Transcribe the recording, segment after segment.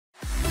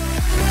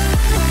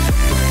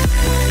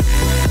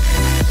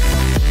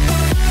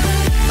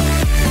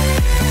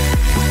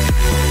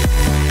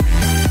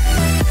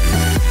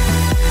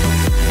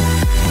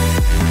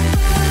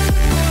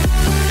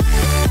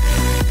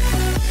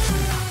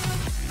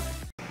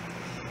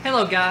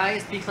Hello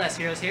guys, B-Class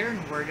Heroes here, and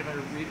we're going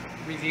to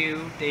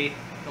review the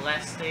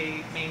last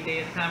main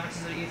day of the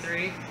conferences of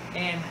E3,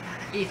 and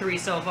E3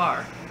 so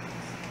far.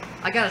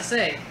 I gotta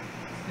say,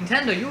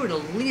 Nintendo, you were the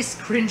least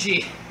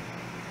cringy.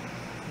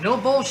 No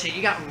bullshit,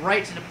 you got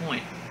right to the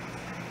point.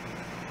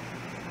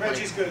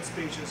 Reggie's good at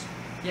speeches.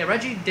 Yeah,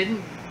 Reggie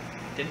didn't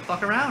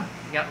fuck around.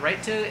 He got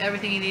right to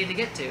everything he needed to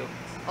get to.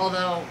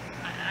 Although,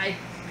 I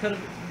could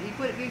have,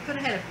 we could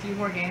have had a few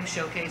more games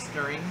showcased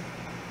during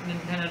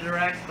Nintendo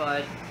Direct,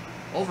 but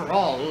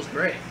overall, it was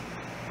great.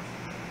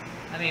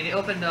 I mean, it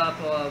opened up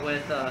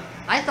with,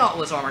 I thought it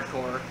was Armored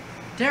Core.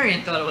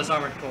 Darian thought it was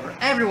Armored Core.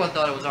 Everyone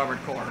thought it was Armored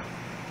Core.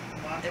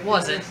 It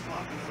wasn't,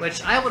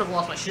 which I would have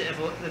lost my shit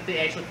if they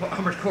actually put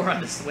Armored Core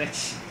on the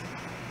Switch.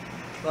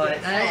 But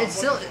it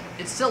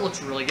still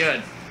looks really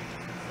good.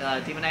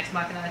 Demon X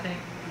Machina, I think.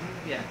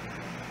 Yeah,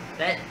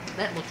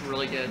 that looks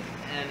really good.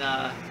 And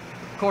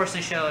of course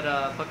they showed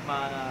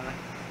Pokemon.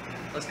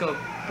 Let's go,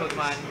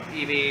 Pokemon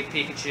Eevee,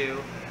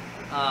 Pikachu.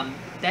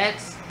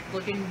 That's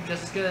looking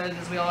just as good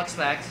as we all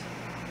expect.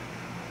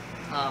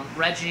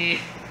 Reggie,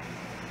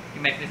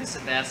 you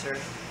magnificent bastard.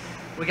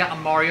 We got a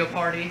Mario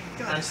Party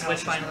on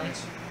Switch finally.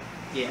 Nice.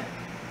 Yeah.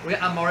 We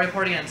got a Mario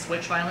Party on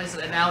Switch finally, so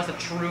now it's a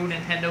true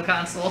Nintendo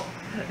console.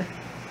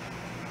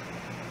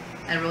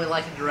 I really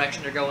like the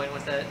direction they're going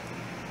with it.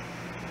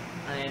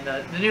 And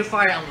the new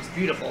Fire Emblem was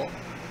beautiful.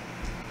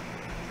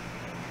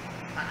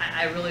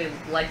 I really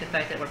like the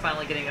fact that we're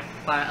finally getting a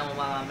Fire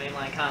Emblem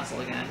mainline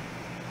console again.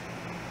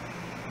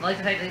 I like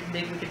the fact that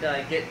we could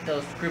get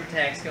those group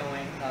attacks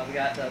going. We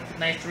got the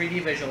nice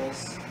 3D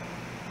visuals.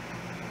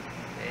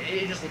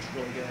 It just looks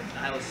really good.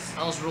 I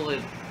was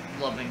really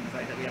loving the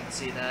fact that we got to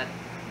see that.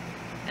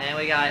 And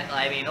we got,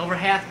 I mean, over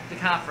half the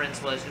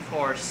conference was, of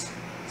course,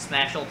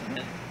 Smash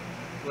Ultimate,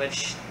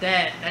 which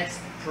that's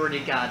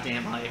pretty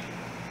goddamn hype.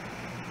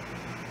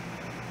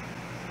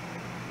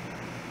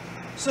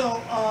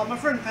 So, my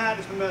friend Pat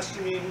has been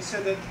messaging me, and he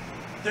said that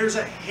there's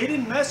a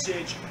hidden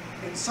message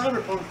in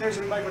Cyberpunk. There's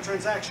a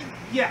microtransaction.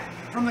 Yeah,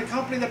 from the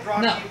company that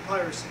brought you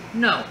piracy.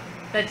 No,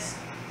 that's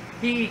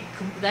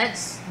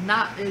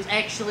not is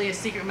actually a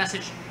secret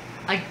message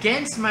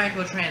against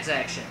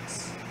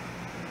microtransactions.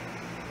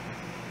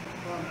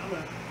 I'm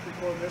gonna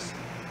record this.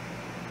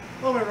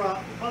 By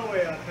the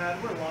way,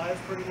 Pat, we're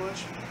live pretty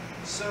much.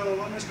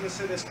 So I'm just gonna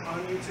say this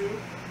on YouTube.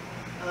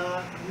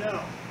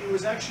 No, it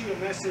was actually a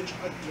message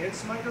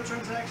against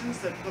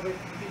microtransactions that other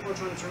people are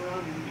trying to turn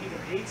around and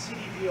either hate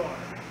CDPR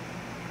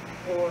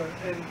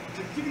and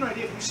to give you an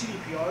idea of who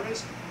CDPR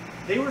is,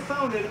 they were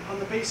founded on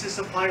the basis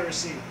of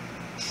piracy.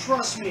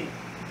 Trust me,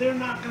 they're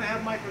not going to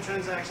have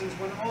microtransactions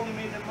when all they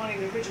made their money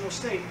in the original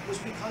state was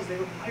because they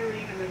were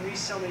pirating and then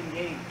reselling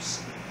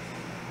games.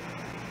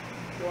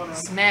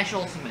 Smash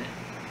Ultimate.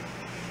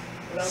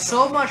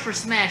 So much for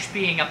Smash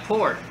being a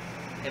port.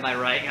 Am I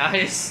right,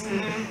 guys?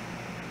 Mm-hmm.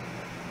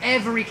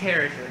 Every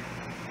character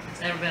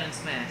that's ever been in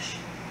Smash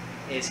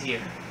is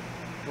here.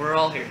 We're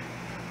all here.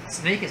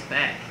 Snake is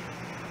back.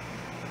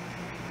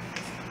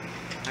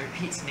 I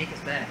repeat, Snake is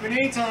back.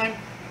 Grenade time!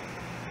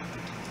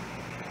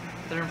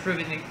 They're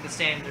improving the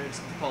standards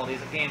and qualities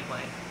of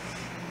gameplay.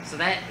 So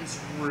that is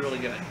really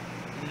good.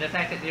 And the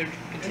fact that they're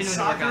continuing to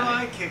work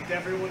on it. Sakurai kicked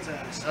everyone's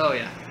ass. Oh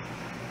yeah.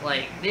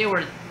 Like, they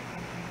were...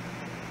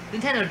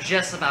 Nintendo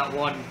just about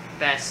won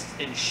Best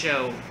in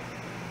Show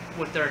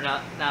with their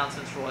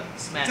announcements for what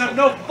Smash Ultimate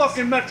No was.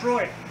 fucking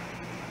Metroid!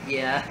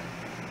 Yeah.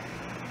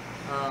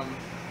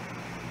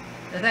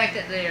 The fact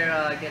that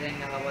they're getting,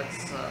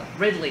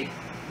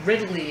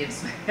 Ridley in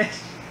Smash.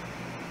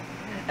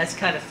 That's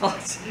kind of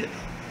fucked.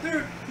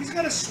 Dude, he's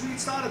got a sweet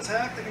start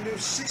attack that can do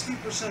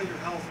 60% of your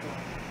health going.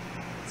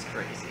 It's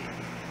crazy.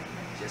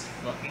 Just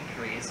fucking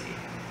crazy.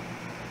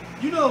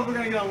 You know we're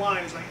gonna get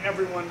online, it's like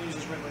everyone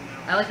uses Ridley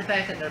now. I like the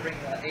fact that they're bringing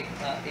the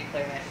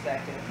 8-player matches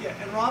back to it.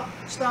 Yeah, and Rob,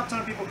 stop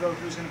telling people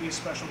Goku's gonna be a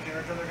special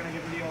character, they're gonna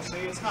give him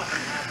DLC. It's not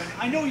gonna happen.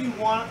 I know you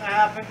want it to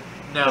happen,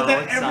 No, but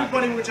then it's not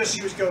everybody gonna would just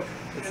use Goku.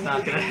 It's and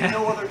not there gonna would be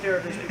happen. no other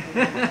characters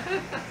people would.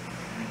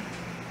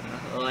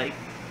 Like,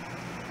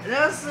 it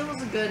was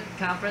a good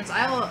conference.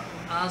 I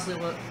honestly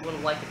would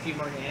have liked a few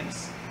more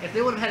games. If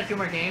they would have had a few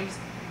more games,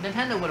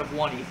 Nintendo would have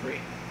won E3.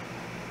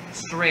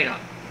 Straight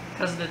up.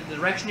 Because of the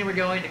direction they were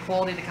going, the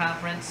quality of the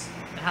conference,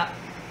 and how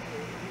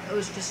it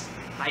was just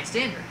high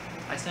standard.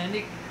 High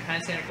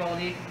standard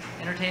quality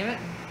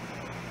entertainment.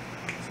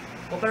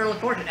 What better to look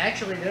forward to?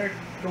 Actually, they're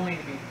going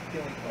to be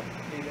doing what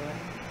are you doing?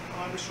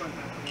 Oh, I'm just trying to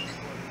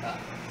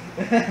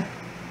find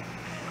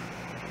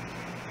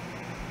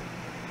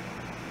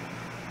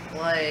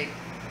Like,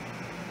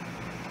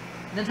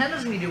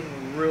 Nintendo's gonna be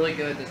doing really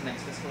good this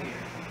next fiscal year.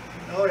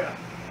 Oh yeah.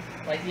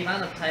 Like, the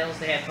amount of titles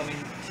they have coming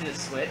to the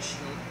Switch.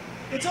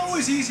 It's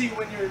always easy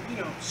when you're,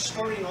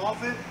 starting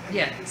off it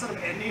and instead of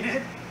ending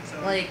it.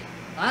 So. Like,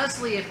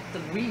 honestly, if the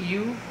Wii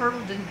U hurdle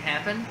didn't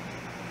happen,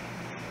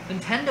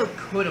 Nintendo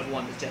could have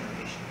won this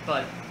generation.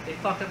 But they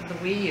fucked up the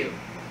Wii U.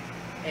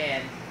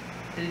 And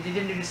they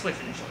didn't do the Switch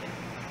initially.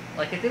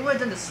 Like, if they would have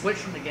done the Switch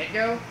from the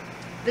get-go,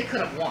 they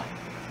could have won.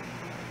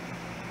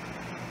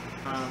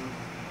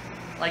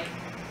 Like,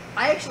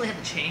 I actually had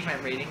to change my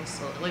ratings.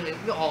 So, like,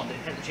 we all did.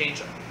 Had to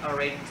change our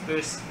ratings,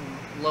 boost,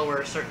 and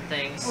lower certain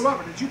things. Oh,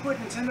 Robert, did you put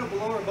Nintendo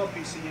below or above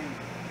PC gaming?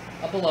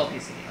 Below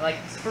PC. Like,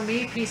 for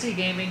me, PC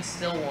gaming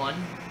still won.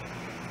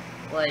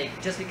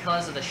 Like, just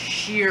because of the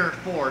sheer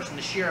force and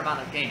the sheer amount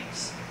of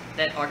games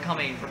that are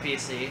coming for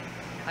PC.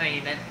 I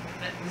mean,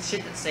 the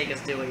shit that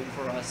Sega's doing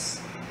for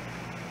us,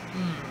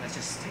 that's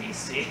just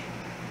tasty.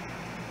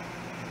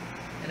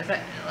 And in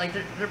fact, like,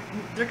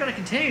 they're gonna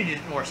continue to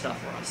do more stuff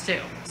for us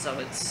too. So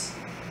it's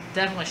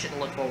definitely shit to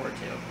look forward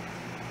to.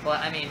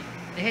 But I mean,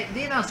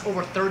 they announced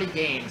over 30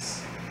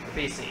 games for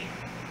PC,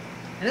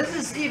 and this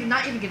is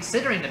not even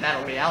considering the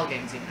Battle Royale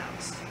games they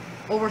announced.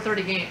 Over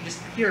 30 games, just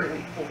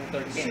purely over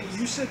 30 games. So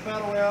you said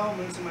Battle Royale,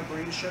 and my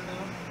brain shut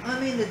down? I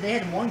mean, they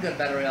had one good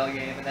Battle Royale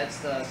game, and that's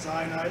the...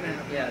 Cyanide.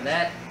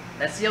 Yeah,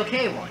 that's the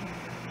okay one.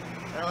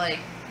 But, like,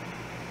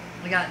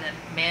 we got that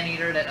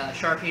Maneater, that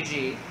Sharpg.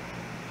 We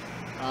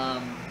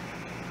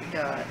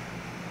got...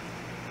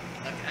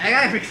 Okay, I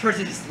gotta refer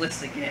to this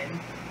list again,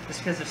 just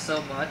because there's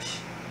so much.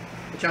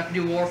 We tried to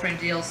do Warframe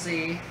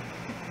DLC.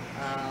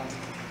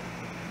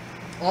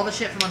 All the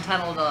shit from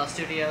Untitled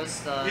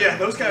Studios. Yeah,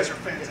 those guys are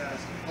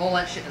fantastic. All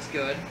that shit is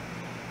good.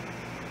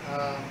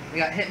 We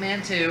got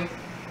Hitman 2.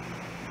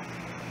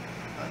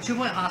 2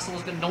 Point Hostel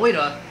was good.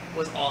 Noida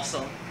was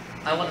awesome.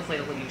 I want to play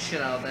the living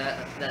shit out of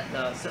that.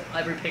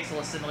 Every pixel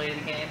is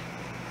simulated game.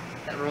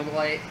 That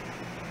roguelite.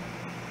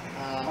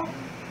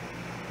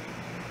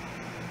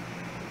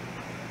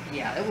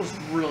 Yeah, it was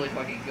really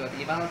fucking good.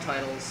 The amount of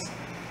titles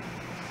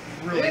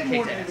really kicked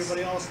more kicked than ass.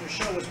 everybody else. The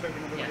show was bigger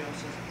than everybody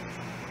else's.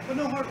 But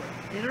no hardware.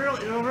 It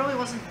really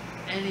wasn't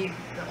any...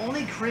 The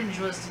only cringe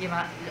was to give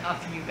out a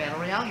few Battle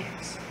Royale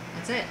games.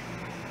 That's it.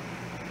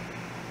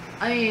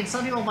 I mean,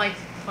 some people might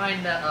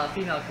find that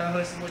female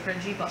co-host a little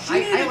cringy, but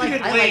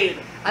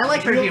I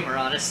like her humor,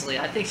 honestly.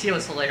 I think she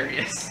was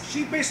hilarious.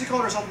 She basically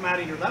called herself a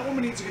Maneater. That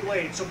woman needs to get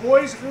laid. So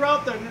boys, if you're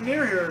out there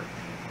near here,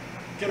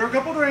 get her a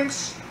couple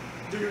drinks,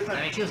 do your thing.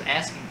 I mean, she was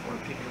asking for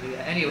people to do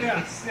that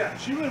anyways. Yeah,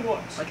 she really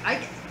was. Like,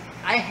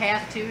 I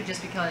have to,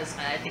 just because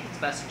I think it's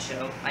best in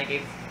show. I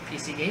gave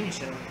PC Gaming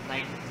Show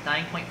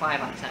 9.5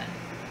 out of 10.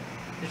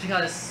 Just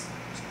because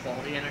it's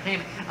quality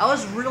entertainment. I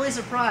was really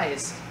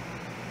surprised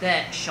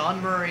that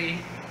Sean Murray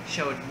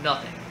showed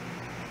nothing.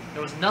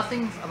 There was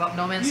nothing about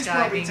No Man's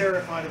Sky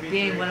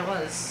being when it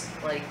was.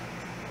 Like,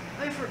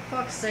 I mean, for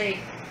fuck's sake,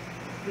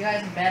 the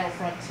guys in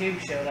Battlefront 2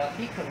 showed up.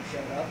 He could have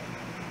showed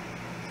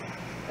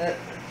up.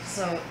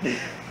 So...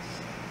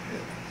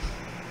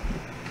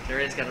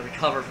 Jerry's got to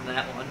recover from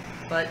that one.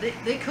 But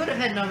they could have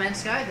had No Man's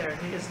Sky there, and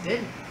they just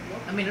didn't.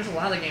 I mean, there's a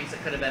lot of games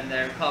that could have been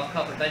there. Cup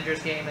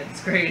Avengers game at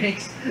Square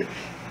Enix.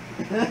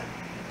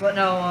 But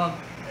no,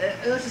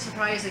 it was just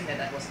surprising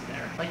that wasn't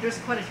there. Like, there's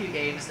quite a few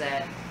games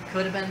that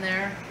could have been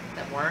there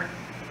that weren't.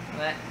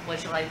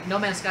 Which, like, No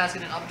Man's Sky's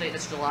going to update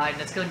this July, and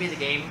it's going to be the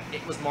game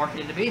it was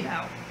marketed to be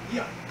now.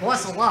 Yeah.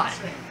 Plus a lot.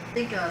 I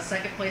think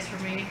second place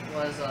for me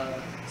was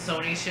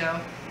Sony's show.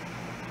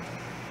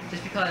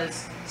 Just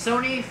because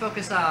Sony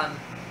focused on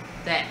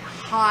that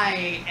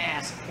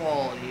high-ass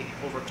quality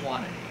over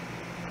quantity.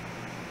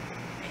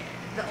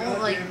 The old,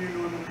 like,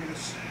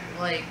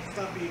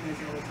 stop being with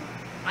you all the time.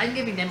 I'm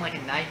giving them like a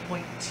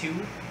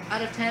 9.2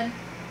 out of 10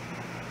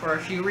 for a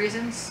few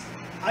reasons.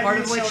 I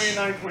give Sony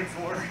a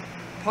 9.4.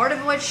 Part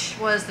of which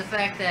was the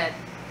fact that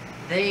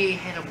they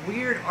had a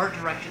weird art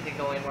direction thing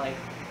going. Like,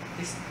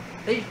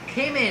 they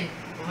came in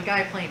with a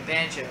guy playing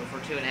banjo for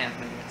 2.5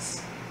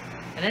 minutes,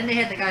 and then they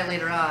had the guy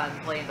later on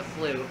playing the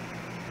flute.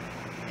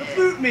 The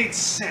flute made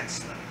sense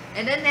though.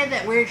 And then they had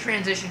that weird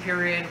transition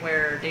period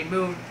where they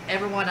moved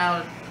everyone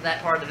out of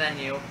that part of the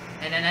venue,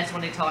 and then that's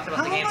when they talked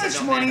about the games that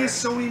don't matter. How much money is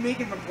Sony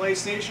making from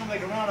PlayStation?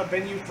 Like, around a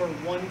venue for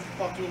one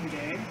fucking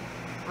game?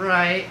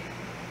 Right.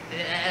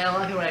 And a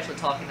lot of people are actually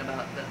talking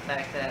about the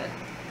fact that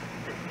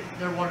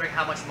they're wondering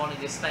how much money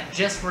they spent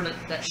just for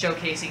that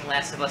showcasing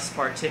Last of Us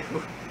Part 2.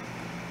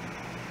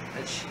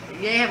 Which,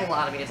 they have a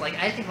lot of games. Like,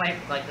 I think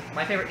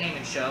my favorite game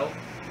in show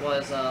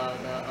was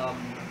the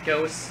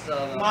Ghost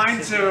of...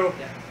 Mine too.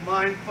 Yeah.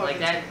 Mine fucking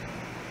that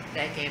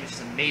game is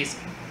just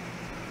amazing.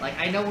 Like,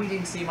 I know we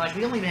didn't see much.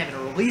 We don't even have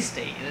a release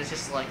date, and it's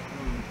just like,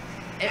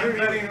 I'm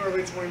betting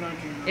early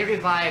 2019. It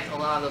revived a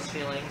lot of those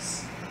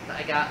feelings that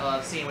I got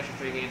of seeing Witcher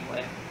 3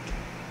 gameplay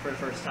for the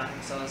first time.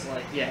 So I was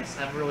like, yes,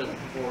 I'm really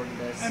looking forward to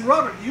this. And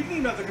Robert, you need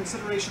another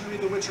consideration to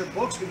read the Witcher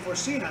books before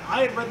seeing it.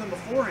 I had read them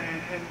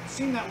beforehand, and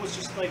seeing that was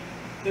just like,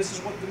 this is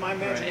what my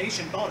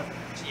imagination thought of it.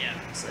 Yeah,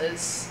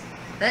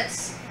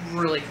 that's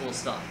really cool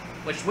stuff.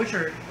 Which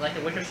Witcher, like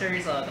the Witcher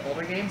series, the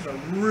older games are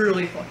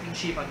really fucking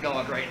cheap on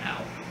GOG right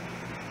now.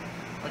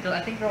 Like,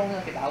 I think they're only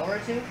like $1 or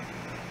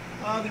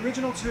 $2. The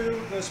original 2,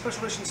 the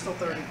special edition's still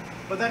 30,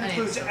 but that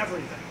includes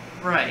everything.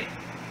 Right.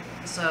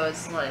 So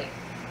it's like,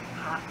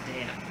 hot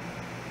damn.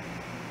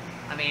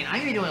 I mean, I'm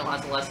gonna be doing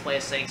lots of Let's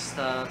Plays thanks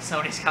to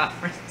Sony's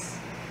conference.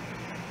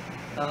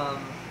 Yeah,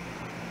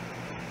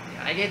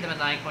 I gave them a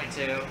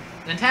 9.2.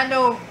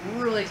 Nintendo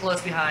really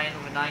close behind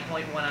with a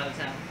 9.1 out of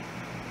 10.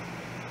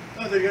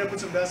 Oh, they're gonna put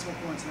some decimal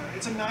points in there.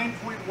 It's a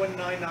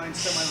 9.199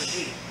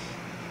 semi-repeat.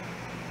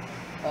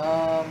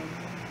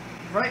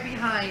 right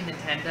behind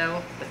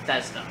Nintendo,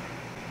 Bethesda.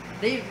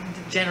 They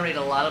generate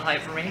a lot of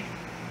hype for me.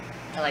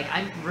 Like,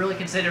 I'm really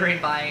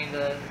considering buying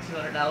the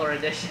 $200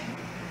 edition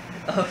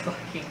of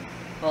fucking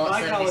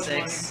Fallout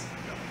 76.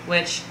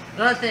 Which,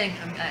 another thing,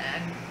 I'm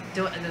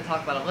going to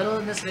talk about a little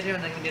in this video,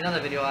 and then I'm going to do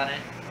another video on it.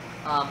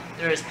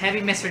 There is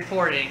heavy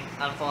misreporting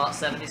on Fallout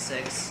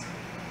 76.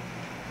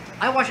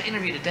 I watched an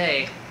interview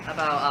today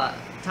about,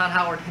 Todd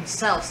Howard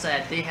himself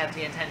said they have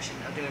the intention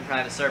of doing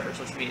private servers,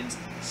 which means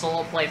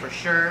solo play for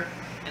sure,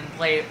 and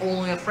play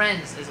only with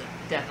friends is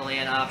definitely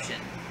an option.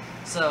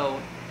 So,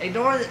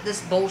 ignore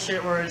this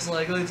bullshit where it's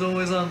like, oh, it's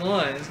always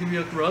online, it's gonna be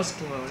a Rust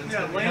clone. It's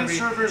yeah, LAN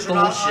servers are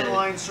not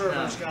online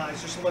servers,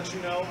 guys, just to let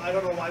you know. I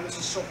don't know why this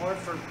is so hard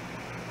for...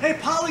 Hey,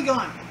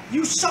 Polygon!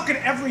 You suck at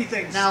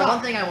everything! Now, Stop.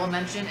 one thing I will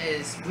mention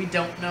is we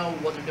don't know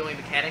what they're doing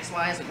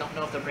mechanics-wise. We don't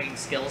know if they're bringing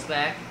skills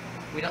back.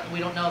 We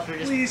don't know if they're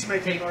just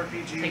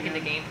taking the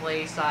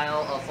gameplay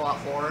style of Fallout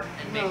 4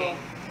 and making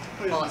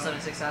Fallout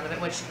 76 out of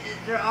it, which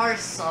there are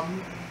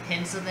some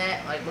hints of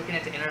that, like looking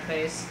at the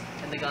interface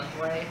and the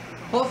gunplay.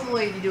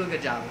 Hopefully they do a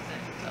good job with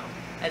it, so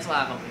that's what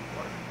I'm hoping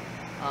for.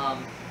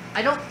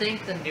 I don't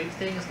think the nuke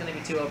thing is going to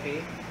be too OP.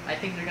 I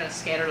think they're going to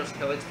scatter those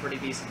codes pretty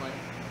decently.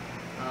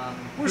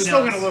 We're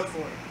still going to look for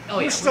it. Oh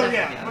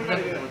yeah, we're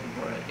definitely looking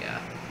for it, yeah.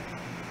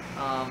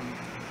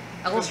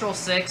 Elder Scrolls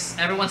 6,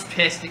 everyone's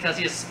pissed because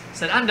he just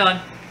said, I'm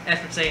done,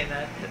 after saying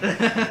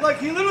that. Like,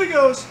 he literally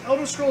goes,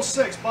 Elder Scrolls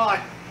 6, bye.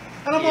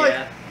 And I'm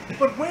like,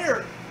 but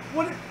where?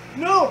 What?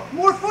 No,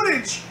 more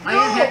footage! No!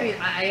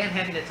 I am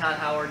happy that Todd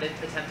Howard did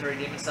attempt to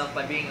redeem himself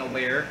by being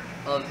aware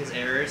of his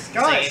errors,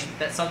 saying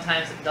that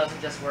sometimes it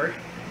doesn't just work.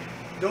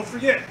 Don't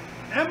forget,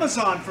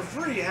 Amazon for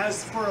free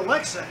for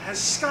Alexa has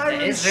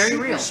Skyrim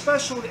Super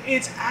Special.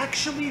 It's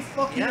actually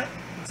fucking... Yeah,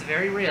 it's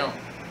very real.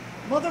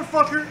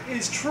 Motherfucker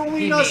is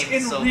trolling us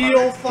in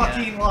real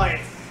fucking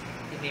life.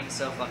 He memes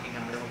so fucking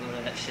hard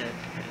over that shit.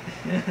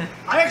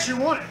 I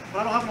actually want it, but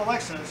I don't have an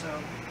Alexa, so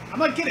I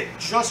might get it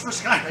just for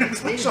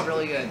Skyrim. Like, it's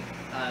really good,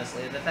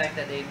 honestly. The fact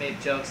that they made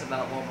jokes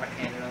about Walmart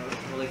Canada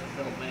really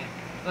fulfilled me.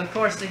 But of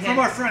course they had... From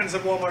our friends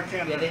at Walmart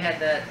Canada. Yeah, they had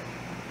that...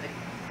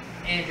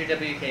 Like, Andrew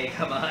WK,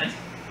 come on.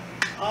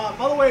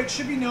 By the way, it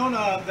should be known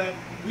that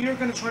we are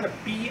going to try to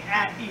be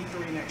at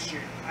E3 next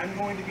year. I'm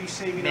going to be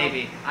saving up.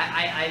 Maybe.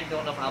 I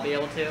don't know if I'll be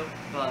able to,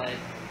 but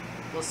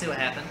we'll see what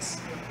happens.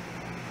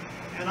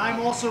 And I'm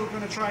also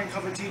going to try and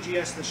cover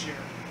TGS this year.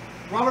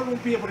 Robert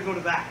won't be able to go to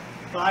that,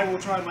 but I will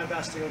try my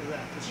best to go to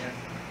that this year.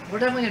 We're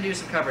definitely going to do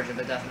some coverage of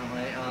it,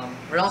 definitely.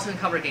 We're also going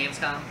to cover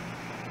Gamescom.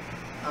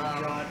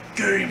 Oh god.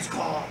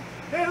 Gamescom!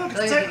 Hey, look,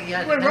 it's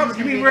yeah, wait, Robert,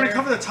 you mean we're going to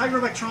cover the Tiger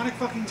Electronic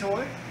fucking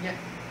toy? Yeah.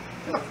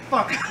 What the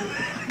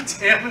fuck?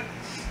 Damn it.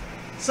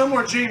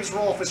 Somewhere James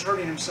Rolfe is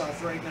hurting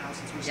himself right now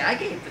since we I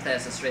gave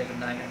Bethesda straight up a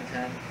 9 out of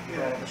 10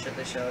 for all the shit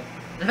they showed.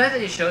 The fact that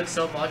they showed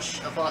so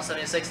much of Fallout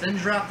 76, then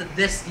dropped the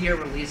this year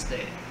release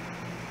date.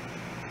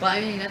 But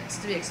I mean, that's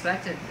to be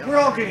expected. We're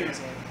all getting it.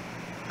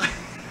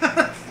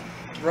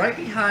 Right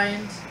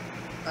behind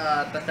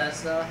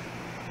Bethesda,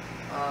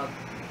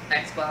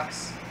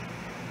 Xbox,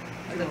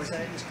 I would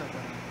say.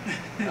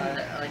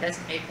 Like that's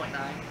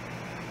 8.9.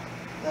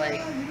 Like,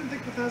 you didn't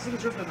think Bethesda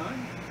deserved a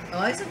 9? Oh,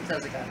 I said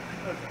Bethesda got 9.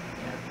 Okay.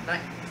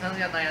 Yeah, Bethesda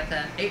got 9 out of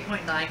 10.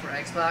 8.9 for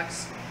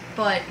Xbox.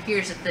 But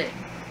here's the thing.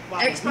 Wow,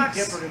 Xbox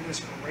differed in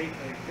this greatly.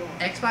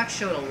 Xbox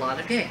showed a lot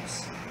of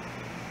games.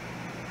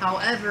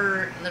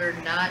 However, they're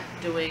not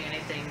doing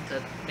anything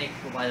to make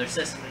people buy their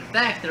system. In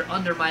fact, they're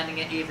undermining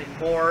it even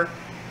more.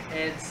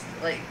 It's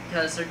like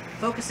because they're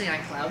focusing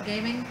on cloud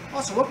gaming.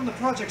 Also, welcome to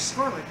Project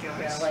Scarlet, guys.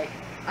 Yeah, like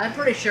I'm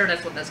pretty sure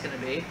that's what that's going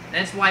to be. And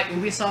that's why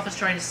Ubisoft is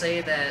trying to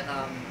say that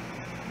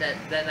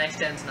that next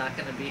gen's not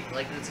going to be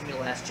like it's going to be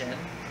the last gen.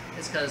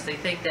 It's because they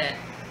think that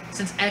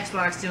since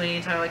Xbox doing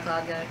entirely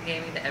cloud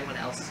gaming, that everyone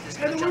else is just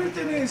going to jump into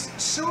it. And the weird thing is,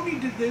 Sony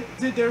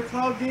did their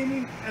cloud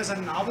gaming as a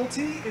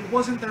novelty. It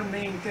wasn't their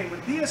main thing.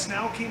 When PS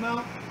Now came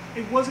out,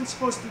 it wasn't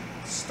supposed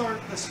to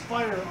start this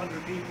fire under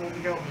people to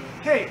go,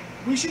 hey,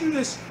 we should do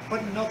this,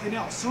 but nothing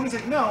else. Sony's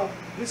like, no,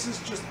 this is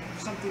just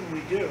something we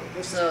do.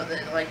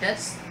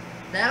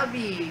 That would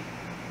be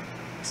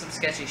some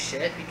sketchy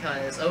shit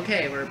because,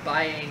 okay, we're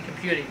buying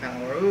computing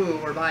power. Ooh,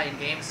 we're buying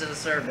games as a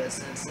service.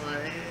 And it's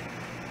like...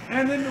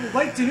 And then,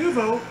 like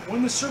Denuvo,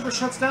 when the server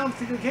shuts down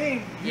for your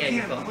game, you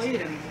can't play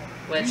it anymore.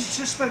 You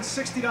just spent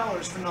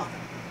 $60 for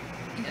nothing.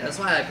 Yeah, that's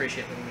why I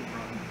appreciate the Elite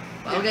Run.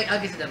 But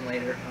I'll get to them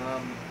later.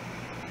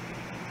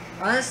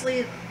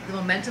 Honestly, the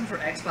momentum for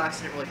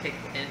Xbox didn't really kick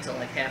in until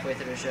like halfway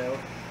through the show.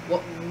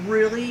 What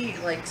really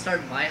like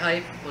started my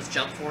hype was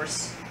Jump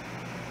Force.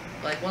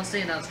 Like once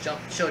they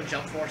showed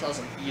Jump Force, I was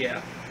like,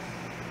 yeah.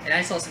 And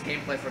I saw some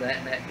gameplay for that,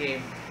 and that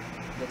game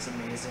looks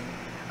amazing.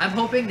 I'm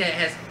hoping that it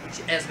has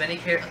as many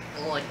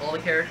like all the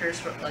characters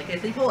for like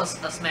if they pull a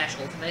Smash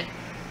Ultimate,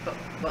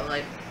 but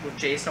like with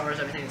J-Stars,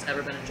 everything that's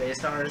ever been in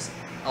J-Stars,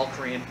 I'll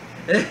cream.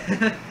 You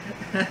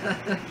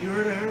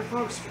heard it here,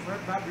 folks.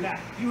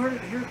 You heard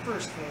it here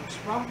first, folks.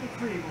 Robert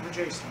McCream over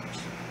J-Stars.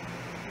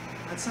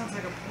 That sounds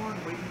like a porn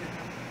waiting to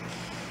happen.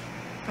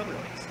 Probably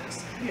don't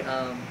exist.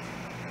 Yeah.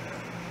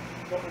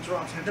 What was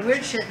wrong? The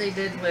weird shit they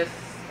did with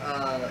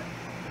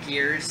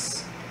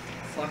Gears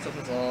fucked up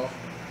us all.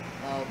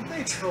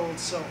 They trolled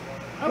so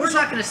hard. We're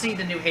not going to see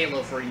the new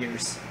Halo for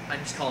years. I'm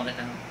just calling it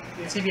now.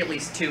 Yeah. It's going to be at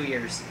least 2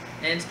 years.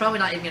 And it's probably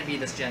not even going to be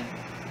this gen.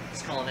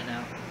 Just calling it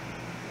now.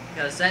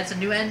 Because that's a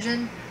new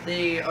engine.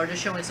 They are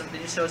just showing some. They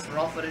just showed some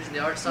raw footage of the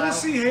art style. We'll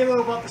see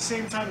Halo about the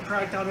same time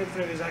Crackdown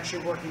Infinite is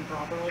actually working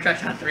properly.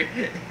 Crackdown 3.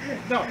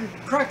 No,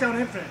 Crackdown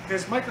Infinite,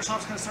 because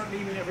Microsoft's going to start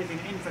naming everything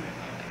Infinite.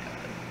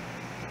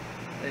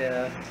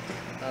 Yeah.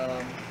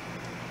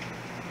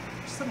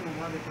 Just don't know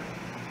why they bring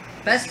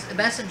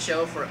Best in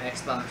show for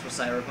Xbox was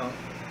Cyberpunk,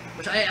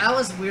 which I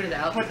was weirded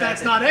out. But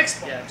that's not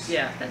Xbox.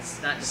 Yeah,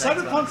 that's not just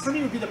Cyberpunk Xbox. for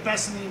me would be the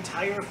best in the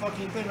entire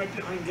fucking thing right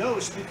behind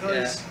Ghost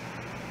because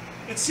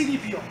it's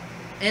CDPR.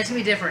 And it's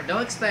gonna be different.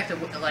 Don't expect a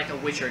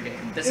Witcher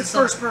game. This It's is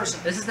first person.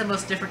 This is the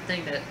most different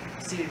thing that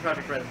CD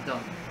Projekt Red has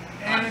done.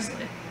 And,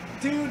 Honestly,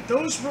 dude,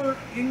 those were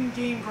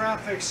in-game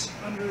graphics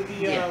under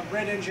the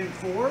Red Engine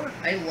 4.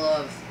 I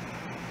love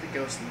the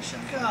Ghost in the Shell.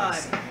 God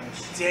so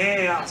much.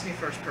 damn. It's gonna be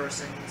first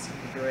person. It's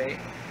gonna be great.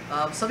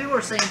 Some people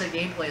are saying the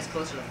gameplay is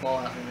closer to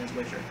Fallout than it is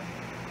Witcher,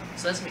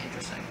 so that's gonna be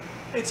interesting.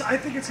 I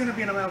think it's going to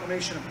be an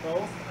amalgamation of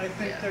both. I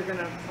think they're going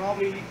to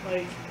probably,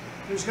 like,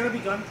 there's going to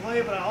be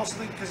gunplay, but I also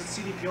think because it's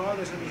CDPR,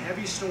 there's going to be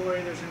heavy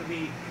story, there's going to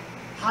be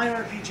high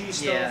RPG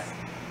stuff.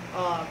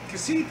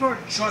 Because CDPR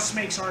just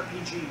makes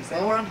RPGs.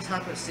 While we're on the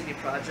topic of CD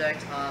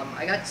Projekt,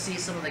 I got to see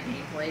some of the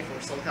gameplay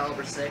for Soul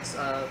Calibur 6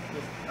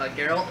 with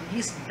Geralt, and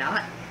he's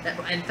not that.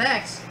 In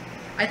fact,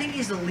 I think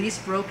he's the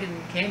least broken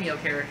cameo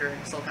character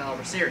in Soul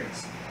Calibur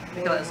series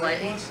because,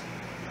 like,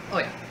 oh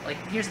yeah, like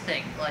here's the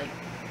thing, like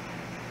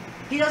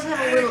he does have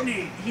a little.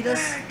 He does.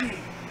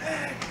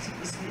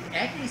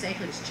 Acne is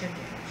actually just chip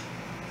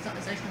damage.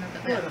 It's actually not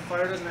that bad. Yeah, the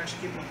fire doesn't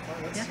actually keep him on fire.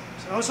 That's Yeah.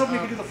 So I was hoping he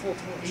could do the full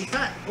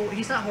torch.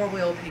 He's not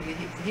horribly OP.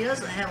 He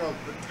doesn't have a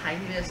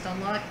tiny bit of stun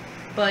lock,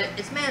 but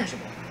it's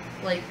manageable.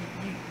 Like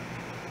he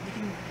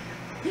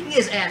can get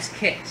his ass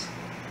kicked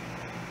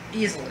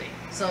easily.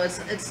 So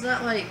it's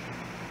not like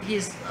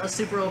he's a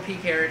super OP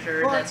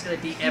character that's gonna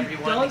beat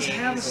everyone in the game. He does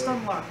have easily. a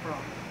stun lock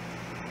problem.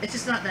 It's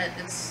just not that.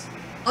 It's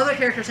other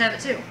characters have it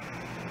too.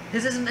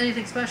 His isn't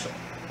anything special.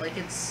 Like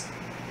it's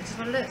just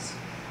what it is.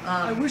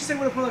 I wish they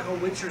would have put like a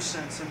Witcher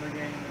sense in their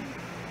game.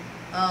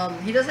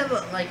 He does have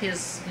like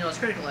his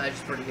critical edge is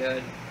pretty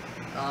good,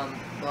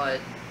 but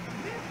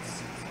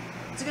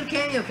it's a good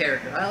cameo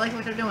character. I like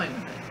what they're doing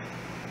with it.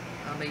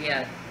 But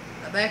yeah,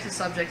 back to the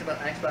subject about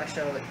Xbox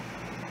show.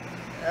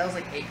 That was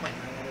like 8.9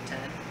 out of 10.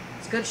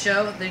 It's a good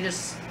show. They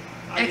just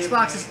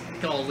Xbox is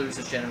gonna lose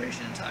this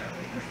generation entirely.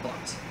 They're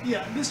fucked.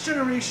 Yeah, this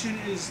generation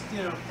is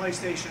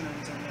PlayStation and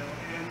Nintendo.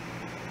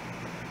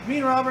 Me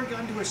and Robert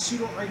got into a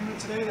pseudo argument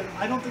today that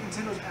I don't think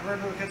Nintendo's ever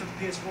going to catch up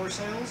to PS4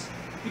 sales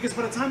because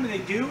by the time they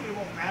do, it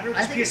won't matter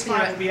because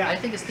PS5 will be out. I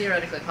think it's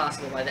theoretically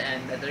possible by the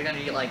end that they're going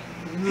to get like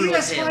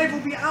PS5 will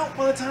be out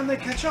by the time they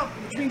catch up,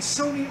 which means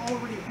Sony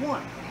already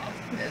won.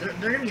 They're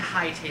going to be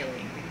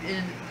hightailing,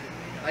 and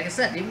like I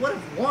said, they would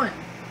have won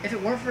if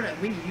it weren't for that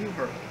Wii U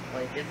hurdle.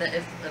 Like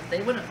if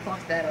they wouldn't have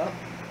fucked that up,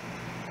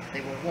 they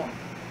would have won.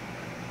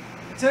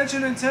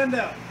 Attention,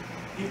 Nintendo.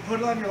 You put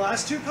it on your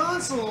last two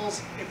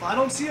consoles. If I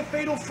don't see a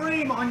Fatal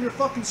Frame on your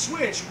fucking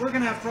Switch, we're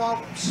gonna have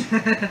problems.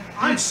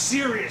 I'm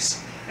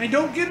serious. And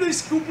don't give this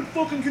stupid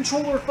fucking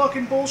controller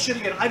fucking bullshit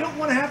again. I don't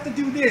want to have to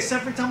do this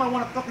every time I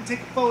want to fucking take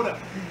a photo.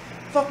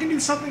 Fucking do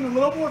something a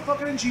little more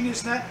fucking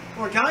ingenious than that.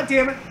 Or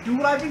goddamn it, do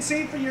what I've been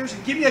saying for years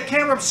and give me a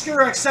camera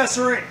obscura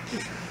accessory.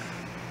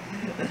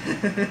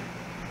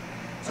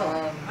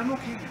 So I'm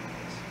okay now.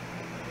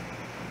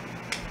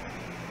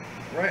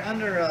 Right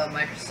under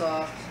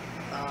Microsoft,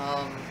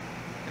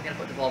 I'm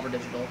gonna put Devolver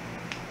Digital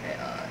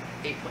at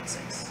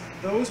 8.6.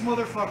 Those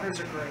motherfuckers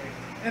are great.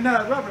 And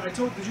Robert, did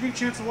you get a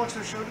chance to watch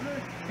their show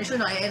today? Actually,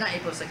 no, not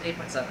 8.6,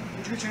 8.7.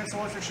 Did you get a chance to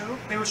watch their show?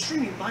 They were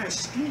streaming via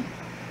Steam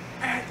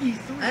at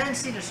E3. I didn't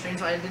see their streams,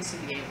 but I did see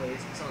the gameplay,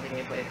 some of the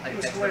gameplay. It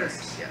was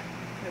hilarious. Yeah.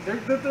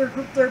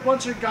 They're a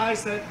bunch of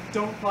guys that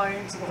don't buy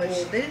into the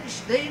whole. They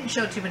didn't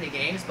show too many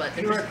games, but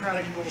they're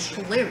bureaucratic just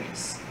bullshit.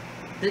 hilarious.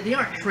 They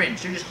aren't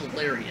cringe, they're just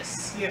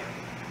hilarious. Yeah.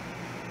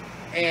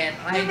 And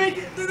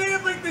they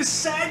have like this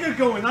saga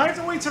going. I have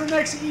to wait till the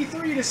next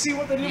E3 to see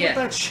what they did with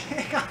that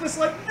chick. I was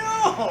like,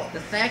 no! The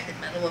fact that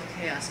Medal of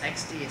Chaos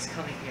XD is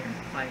coming here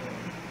finally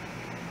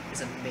is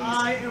amazing.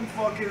 I am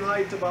fucking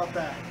hyped about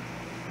that.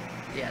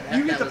 Yeah,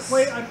 you get to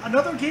play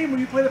another game where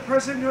you play the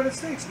President of the United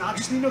States, not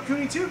just Ni no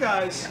Kuni 2,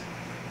 guys. Yeah.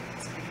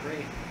 It's gonna be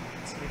great.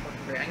 It's gonna be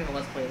fucking great. I'm gonna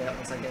let's play that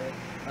once I get it.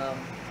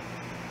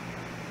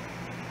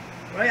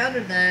 Right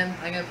under them,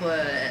 I'm gonna put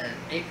an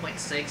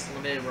 8.6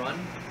 limited run.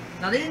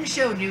 Now they didn't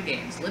show new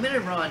games.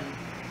 Limited run,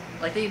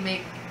 like they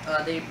make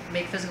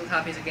physical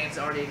copies of games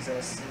that already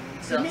exist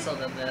and sell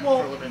them for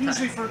a limited time.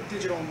 Usually for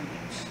digital only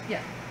games. Yeah.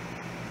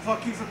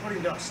 Fuck you for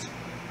putting Dust.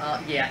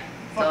 Yeah.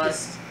 Fuck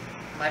Dust.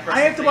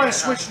 I have to buy a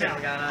Switch now.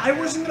 I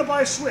wasn't gonna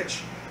buy a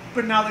Switch,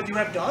 but now that you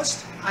have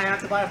Dust, I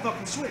have to buy a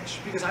fucking Switch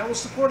because I will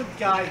support a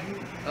guy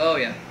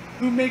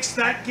who makes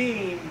that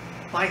game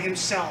by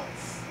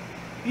himself.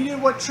 He did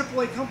what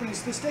AAA companies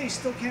to this day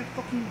still can't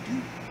fucking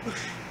do.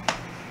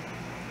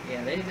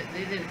 Yeah, they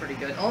did pretty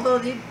good. Although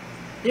they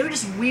were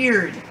just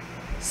weird.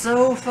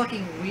 So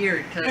fucking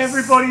weird. Cause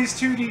everybody's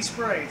 2D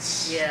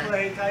sprites. Yeah.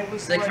 Like, I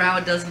was the like,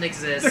 crowd doesn't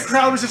exist. the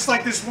crowd was just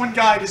like this one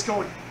guy just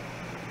going,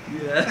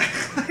 Yeah.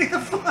 like, the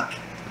fuck?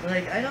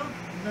 Like, I don't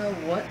know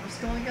what was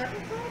going on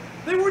with that.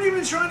 They weren't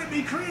even trying to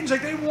be cringe.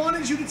 Like, they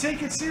wanted you to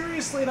take it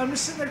seriously, and I'm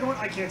just sitting there going,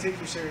 I can't take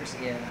you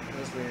seriously. Yeah, it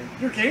was weird.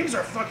 Your games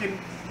are fucking...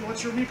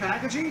 What's your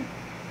repackaging?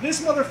 This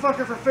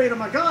motherfucker for Fate of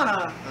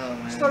Morgana Oh,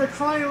 man. started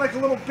crying like a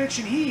little bitch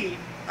in heat.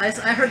 I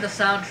heard the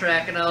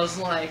soundtrack and I was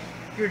like,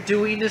 you're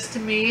doing this to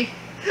me?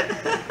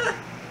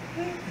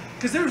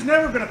 Because there's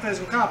never been a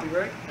physical copy,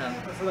 right? No.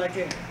 For that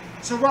game.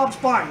 So Rob's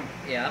buying it.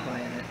 Yeah, I'm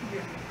buying it.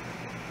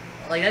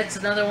 Like, that's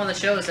another one that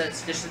shows that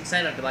it's just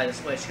incentive to buy the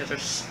Switch, because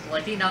there's,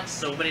 like, not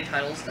so many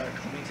titles that are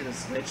coming to the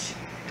Switch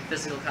in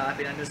physical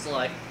copy, and I'm just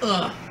like,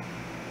 ugh.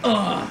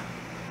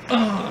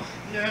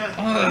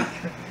 Yeah.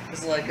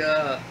 It's like,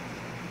 Gotta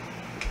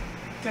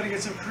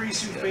get some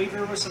Crease in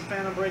favor with some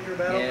Phantom Breaker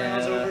Battlegrounds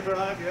Yeah.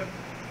 Overdrive, yep.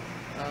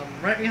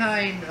 Right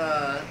behind,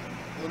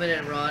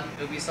 Limited Run,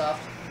 Ubisoft,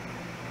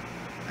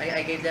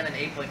 I gave them an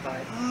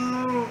 8.5.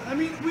 Oh, I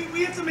mean,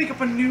 we have to make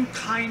up a new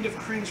kind of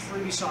cringe for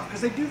Ubisoft,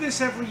 because they do this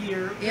every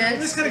year. Yeah,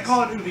 Let's kind of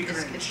call it Ubi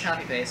cringe. It's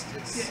copy-paste.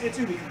 Yeah, it's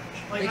Ubi cringe.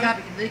 Like,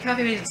 They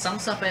copy-pasted some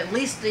stuff, but at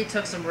least they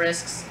took some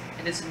risks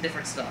and did some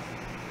different stuff.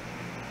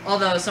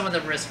 Although some of the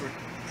risks were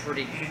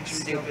pretty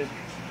stupid.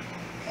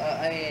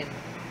 I mean,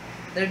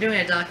 they're doing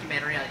a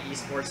documentary on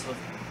esports with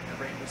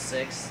Rainbow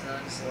Six, and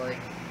I'm just like,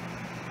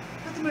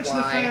 not to mention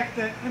why? the fact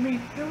that, I mean,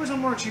 there was a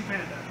Marching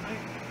Panda.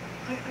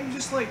 I'm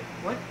just like,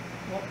 what?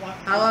 What?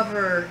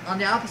 However, on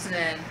the opposite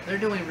end, they're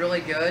doing really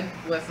good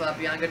with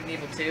Beyond Good and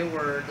Evil 2,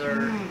 where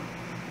they're...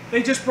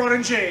 They just brought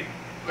in Jade.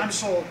 Yeah. I'm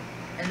sold.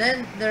 And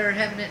then they're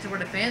having it to where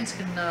the fans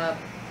can not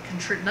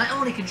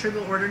only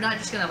contribute, or they're not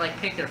just going to, like,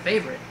 pick their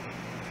favorite.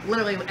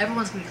 Literally,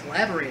 everyone's going to be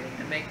collaborating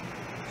to make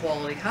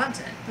quality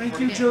content. Thank for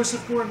you, the game.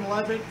 Joseph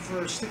Gordon-Levitt,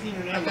 for sticking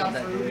your I neck love out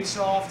that for dude.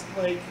 Ubisoft.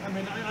 Like, I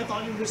mean, I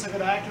thought you were just a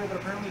good actor, but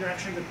apparently you're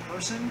actually a good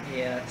person.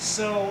 Yeah.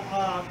 So,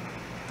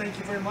 thank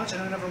you very much. I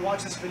know I never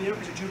watched this video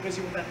because you're too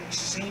busy with that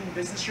insane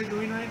business you're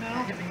doing right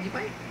now. He's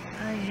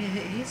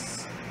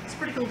a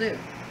pretty cool dude.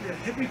 Yeah,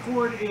 Hit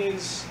Record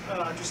is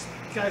just,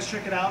 guys,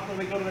 check it out.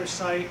 Literally go to their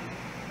site.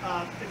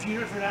 If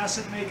you're an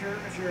asset maker,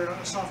 if you're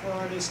a software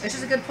artist, It's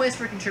just a good place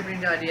for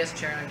contributing to ideas,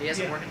 sharing ideas,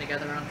 Yeah. and working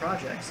together on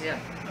projects. Yeah.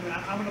 I mean,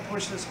 I'm going to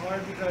push this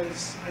hard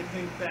because I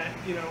think that,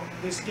 you know,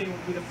 this game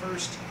will be the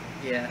first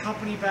Yeah.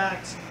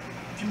 company-backed,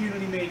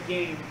 community-made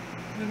game.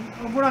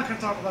 And we're not going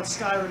to talk about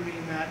Skyrim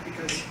being that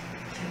because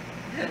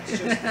that's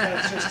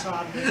just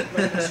Todd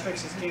letting us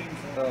fix his game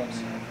for Oh us.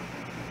 man.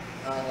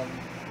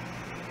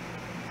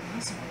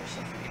 What's some other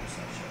stuff for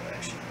Ubisoft show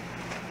actually?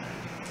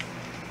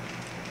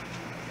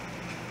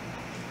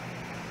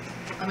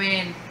 I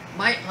mean,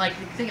 the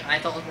thing I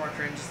thought was more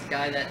cringe is the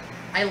guy that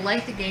I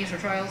like the games for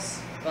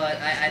Trials, but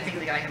I think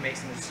the guy who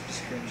makes them is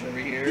just cringe over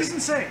here. He's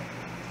insane.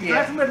 The Yeah.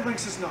 guy from Red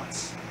Links is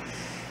nuts.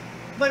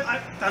 Like,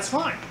 that's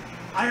fine.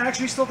 I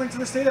actually still think to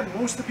this day that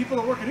most of the people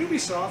that work at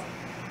Ubisoft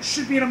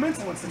should be in a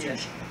mental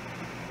institution.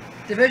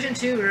 Division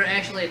 2, we're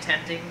actually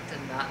attempting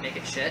to not make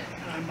it shit.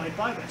 And I might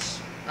buy this.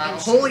 A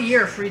whole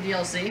year of free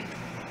DLC.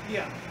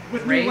 Yeah.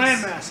 With Raids, new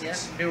land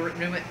masses.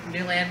 Yeah,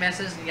 new land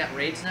masses, and you got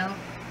raids now.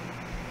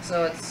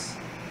 So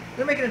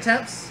they're making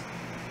attempts.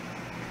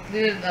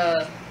 They did,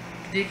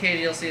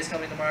 DK DLC is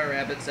coming to Mario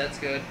Rabbids, that's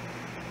good.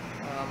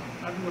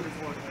 I've been looking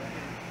forward to that.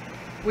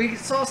 We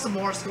saw some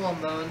more Skull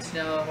and Bones,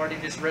 you know, where they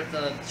just ripped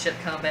the ship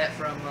combat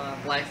from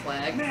Black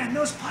Flag. Man,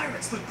 those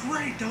pirates look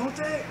great, don't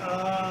they?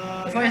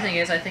 The funny thing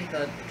is, I think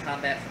the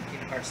combat from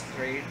Kingdom Hearts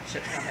 3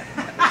 ship combat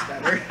from that was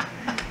better,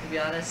 to be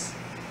honest.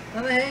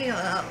 But hey,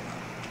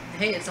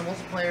 it's a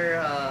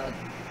multiplayer.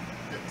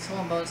 Skull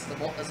and Bones is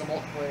a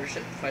multiplayer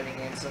ship fighting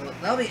game, so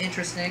that'll be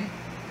interesting.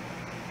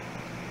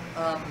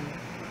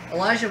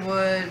 Elijah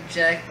Wood,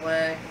 Jack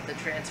Black, the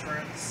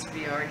Transference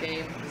VR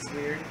game is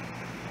weird.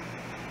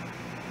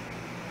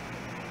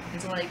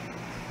 It's like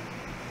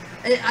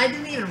I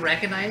didn't even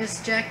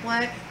recognize Jack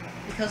Black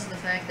because of the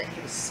fact that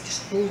he was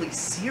just wholly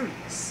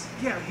serious.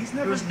 Yeah, he's There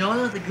never... was none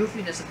of the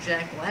goofiness of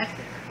Jack Black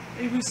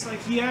there. It was like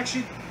he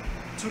actually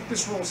took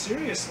this role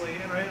seriously,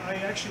 and I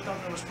actually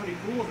thought that was pretty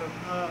cool of him.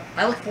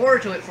 I look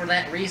forward to it for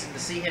that reason, to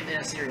see him in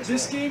a serious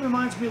This role. game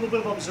reminds me a little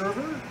bit of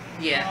Observer.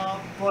 Yeah.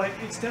 But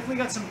it's definitely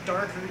got some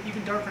darker,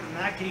 even darker than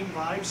that game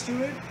vibes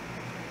to it.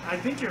 I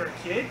think you're a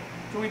kid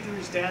going through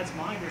his dad's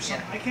mind or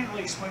something. Yeah. I can't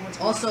really explain what's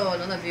going Also, on.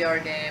 another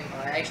VR game,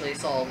 I actually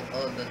saw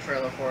the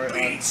trailer for it.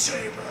 Beat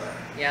Saber!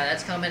 Yeah,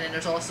 that's coming, and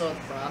there's also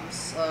From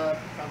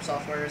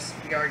Software's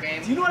VR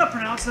game. Do you know how to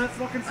pronounce that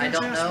fucking I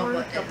don't French-ass know,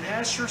 word? but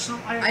Gapesh or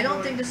something? I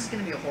don't think this is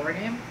going to be a horror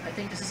game. I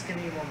think this is going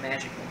to be more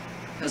magical.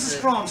 This is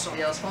it- From Software.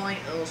 Yeah,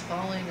 it was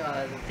following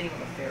the theme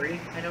of a fairy,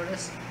 I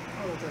noticed.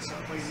 I'll look this up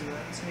while you do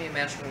that. It's going to be a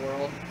magical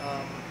world.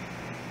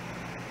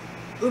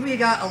 Ubi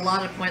got a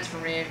lot of points for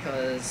me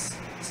because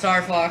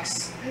Star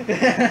Fox.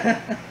 Dear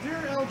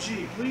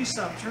LG, please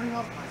stop turning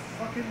off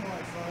my fucking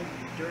Wi-Fi,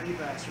 you dirty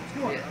bastards.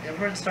 Go on. Yeah,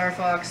 we're in Star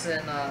Fox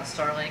and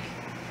Starlink.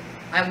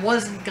 I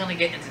wasn't gonna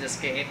get into this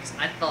game because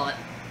I thought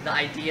the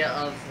idea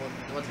of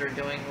what they're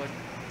doing with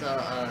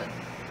the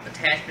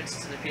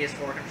attachments to the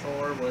PS4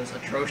 controller was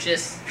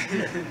atrocious.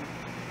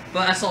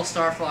 But I saw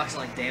Star Fox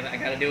and I'm like, damn it, I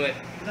gotta do it.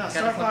 No,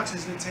 Star Fox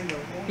is Nintendo.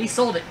 He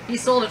sold it. He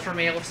sold it for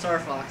me with Star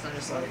Fox. I'm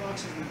just Star like,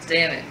 Fox is Nintendo.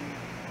 damn it.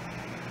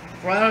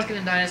 Before I was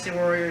getting Dynasty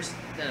Warriors,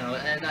 no,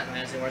 not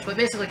Dynasty Warriors, but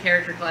basically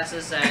character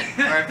classes that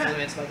are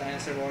influenced by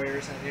Dynasty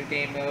Warriors and new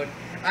game mode.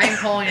 I'm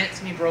calling it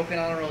to be broken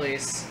on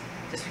release,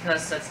 just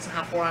because that's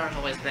how 4 Honor's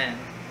always been.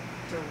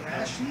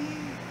 Durashni?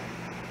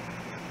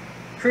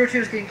 Crew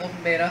 2 is getting open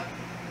beta.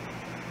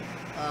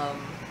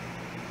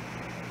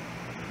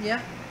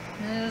 Yeah,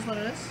 it is what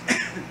it is.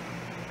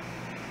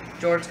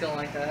 George's gonna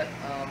like that.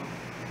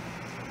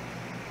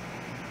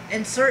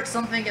 Insert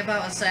something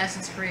about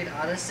Assassin's Creed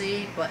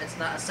Odyssey, but it's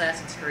not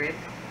Assassin's Creed.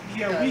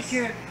 Yeah, we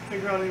can't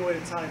figure out any way to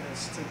tie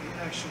this to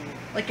the actual...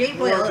 Like,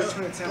 gameplay, war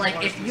between Assassin's like,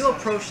 Creed if and you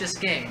Assassin's approach this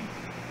game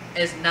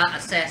as not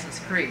Assassin's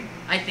Creed,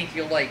 I think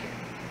you'll like it.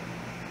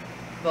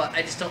 But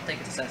I just don't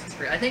think it's Assassin's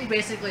Creed. I think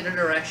basically their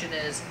direction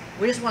is,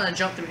 we just want to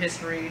jump through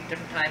history,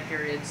 different time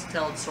periods,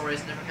 tell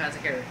stories, different kinds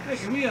of characters. Hey,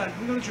 can we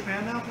go to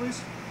Japan now,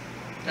 please?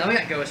 Now we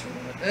got Ghost for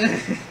a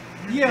minute.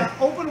 Yeah,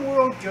 open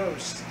world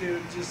Ghost,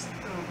 dude. Just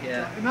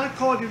Yeah. God. Not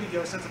Call of Duty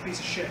Ghost. That's a piece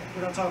of shit.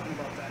 We're not talking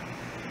about that.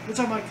 We're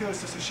talking about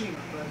Ghost of Tsushima.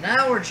 But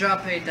Now we're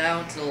dropping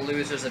down to the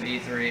losers of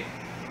E3.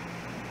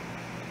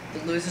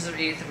 The losers of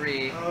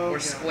E3 Oh, were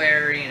God.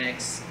 Square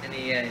Enix and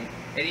EA.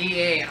 And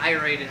EA I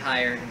rated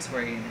higher than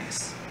Square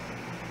Enix.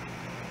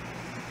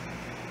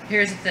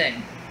 Here's the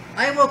thing.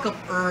 I woke up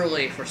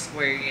early for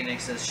Square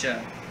Enix's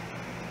show.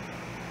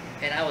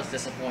 And I was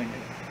disappointed.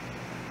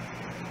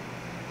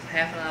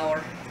 Half an hour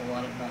of a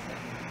lot of nothing.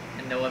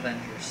 And no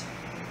Avengers.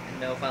 And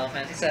no Final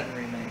Fantasy VII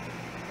Remake.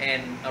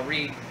 And a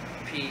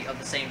repeat of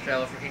the same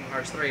trailer for Kingdom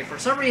Hearts 3. For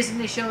some reason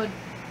they showed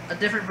a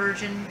different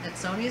version at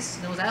Sony's,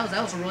 and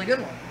that was a really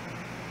good one.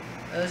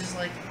 I was just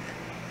like,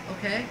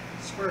 okay.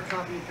 Square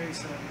copy and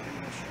paste that in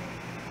the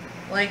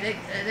show. Like, it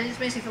just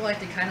makes me feel like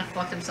they kind of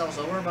fucked themselves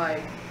over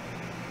by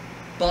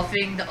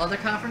buffing the other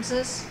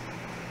conferences.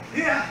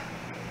 Yeah.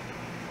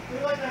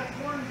 They're like that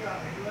porn guy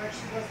who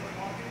actually does the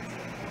talking for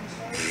the porn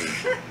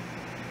stars.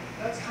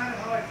 That's kind of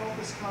how I felt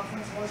this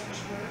conference was for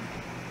Square.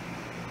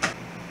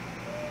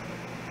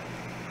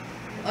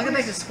 I'll get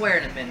back to Square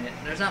in a minute.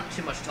 There's not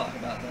too much to talk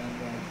about them,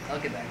 but I'll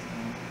get back to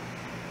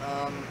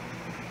them.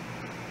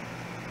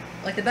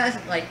 Like the best,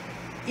 like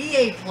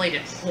EA played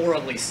it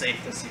horribly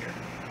safe this year.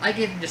 I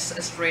gave them just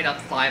a straight up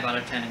 5 out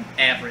of 10,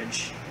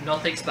 average,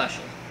 nothing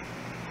special.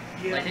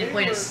 Yeah, Like they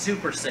played it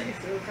super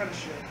safe. They were kind of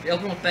shit. They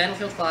opened with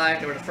Battlefield 5.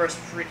 They were the first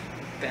freaking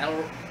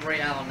Battle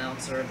Royale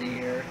announcer of the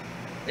year.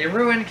 They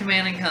ruined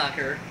Command &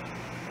 Conquer.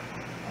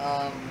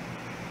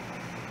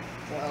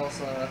 What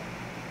else?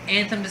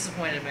 Anthem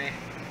disappointed me.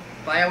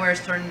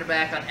 BioWare's turning their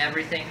back on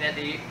everything that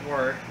they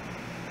were.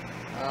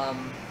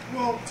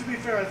 Well, to be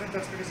fair, I think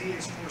that's because EA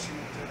is forcing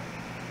them to.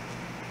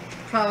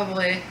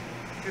 Probably.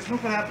 Because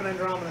look what happened in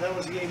Andromeda. That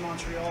was EA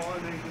Montreal,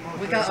 and then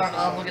We got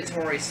our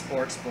obligatory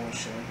sports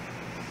bullshit.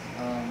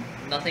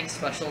 Nothing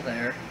special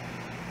there.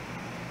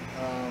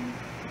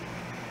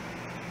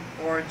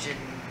 Origin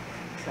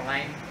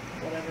Prime,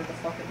 whatever the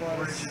fuck it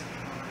was.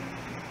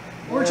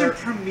 Origin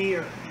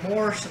Premiere.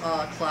 More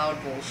cloud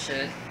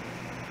bullshit.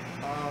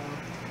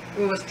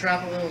 Ooh, let's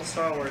drop a little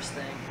Star Wars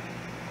thing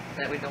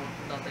that we don't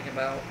know nothing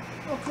about.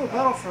 Oh, cool.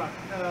 Battlefront.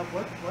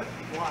 What?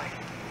 Why?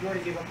 You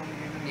already gave up on the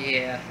game anyway.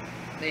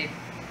 Yeah,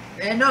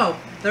 and no,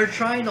 they're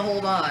trying to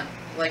hold on.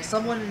 Like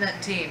someone in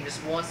that team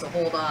just wants to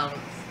hold on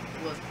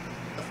with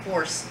the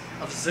force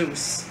of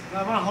Zeus.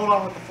 I want to hold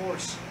on with the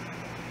Force.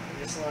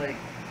 Just like,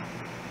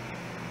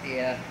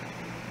 yeah,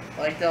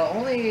 like the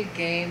only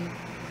game,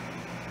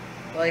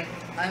 like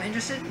I'm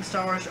interested in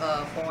Star Wars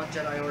Fallen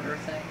Jedi Order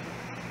thing.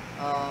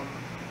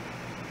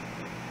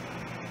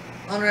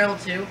 Unravel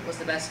 2 was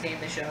the best game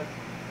they showed,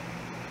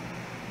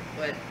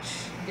 which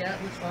yeah,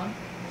 it was fun.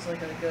 It was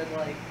like a good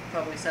like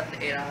probably 7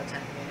 to 8 out of 10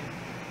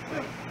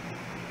 game.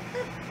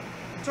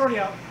 It's already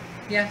out.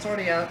 Yeah, it's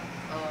already out.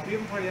 We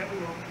haven't played it yet. We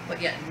will.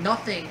 But yeah,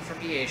 nothing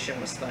from EA show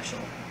was special.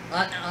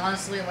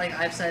 Honestly, like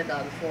I've said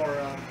before,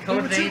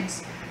 Code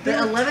Vein's the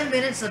 11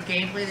 minutes of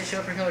gameplay they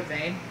showed for Code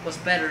Vein was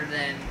better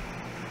than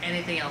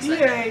anything else.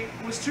 EA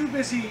was too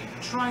busy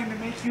trying to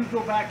make you go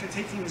back to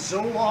taking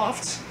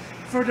Zoloft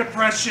for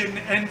depression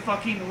and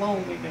fucking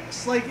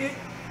loneliness. Like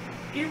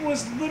it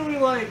was literally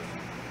like,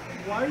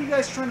 why are you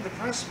guys trying to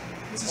depress me?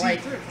 This is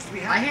Like, E3. We're supposed to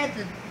be I happy. had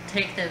to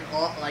take them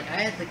all, like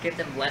I had to give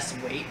them less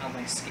weight on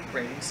my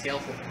rating scale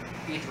for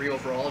E3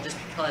 overall, just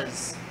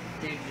because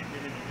they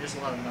just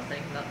a lot of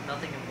nothing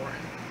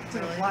important. It's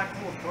like a really. black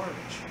hole of garbage.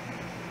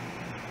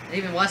 And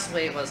even less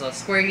weight was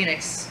Square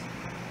Enix.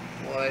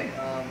 Boy,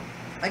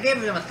 I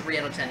gave them a 3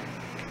 out of 10.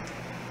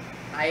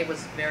 I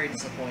was very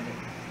disappointed.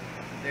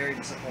 Very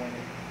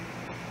disappointed.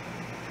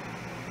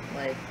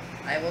 Like,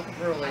 I woke up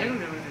early. I don't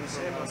have anything to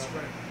say about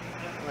Square.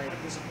 Like-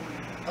 I'm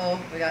disappointed. Oh,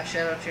 we got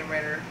Shadow of Tomb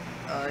Raider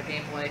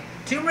gameplay.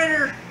 Tomb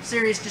Raider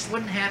series just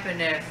wouldn't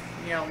happen if,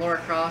 you know, Lara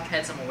Croft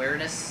had some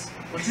awareness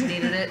when she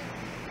needed it.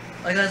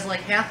 Because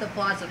like half the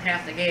plots of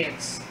half the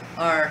games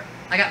are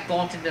I got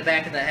bumped in the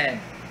back of the head.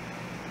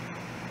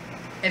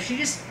 If she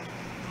just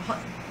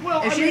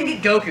Well, if she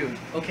didn't get Goku'd,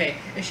 okay.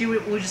 If she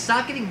would just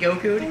stop getting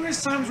Goku'd. there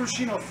is times where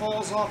she,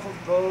 falls off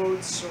of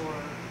boats or...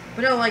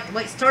 But no,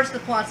 like starts the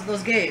plots of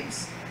those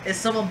games is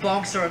someone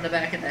bonks her in the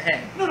back of the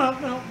head.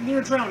 No.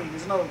 Near drowning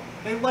is another one.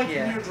 They like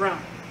Yeah. near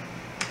drowning.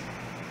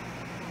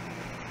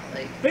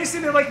 Like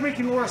Basically, they like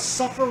making Laura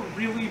suffer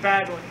really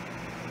badly.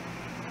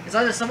 it's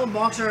either someone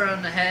bonks her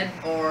on the head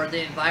or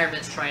the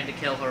environment's trying to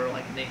kill her,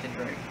 like Nathan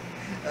Drake.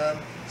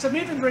 So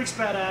Nathan Drake's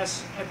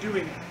badass at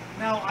doing it.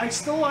 Now, I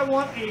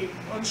want a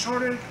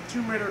Uncharted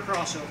Tomb Raider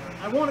crossover.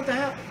 I want it to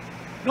happen.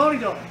 Naughty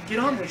Dog, get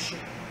on this shit.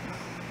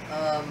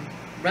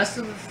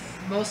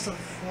 Most of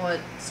what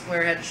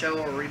Square had to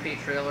show were repeat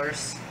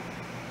trailers.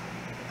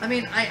 I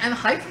mean, I'm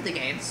hyped for the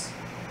games.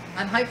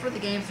 I'm hyped for the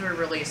games they're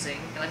releasing,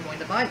 and I'm going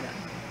to buy them.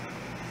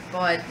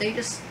 But they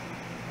just...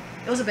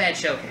 It was a bad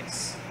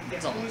showcase.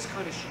 That's all. It was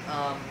kind of shit.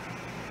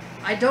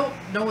 I don't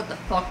know what the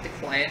fuck the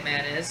Quiet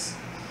Man is.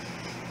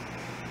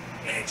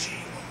 Edgy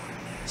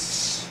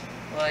lordness.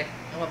 Like,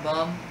 I'm a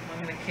bum.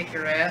 I'm gonna kick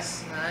your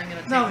ass. And I'm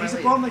gonna take No, my he's a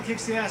leave. bum that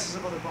kicks the asses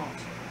of other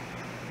bums.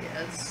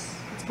 Yeah, it's...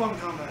 It's bum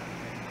combat.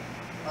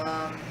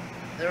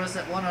 There was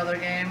that one other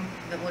game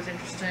that looked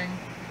interesting.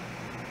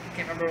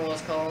 Can't remember what it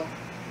was called.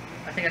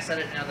 I think I said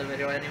it in another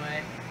video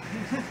anyway.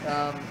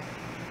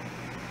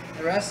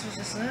 The rest was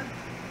just it.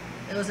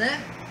 It was it.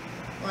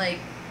 Like,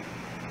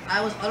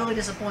 I was utterly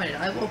disappointed.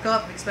 I woke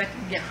up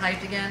expecting to get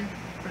hyped again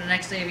for the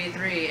next day of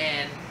E3,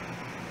 and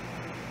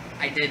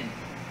I didn't.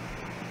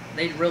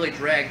 They really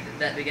dragged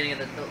that beginning of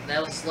that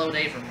was a slow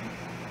day for me.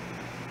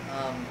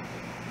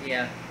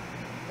 Yeah.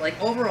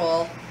 Like,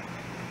 overall,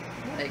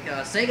 like,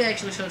 Sega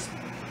actually shows...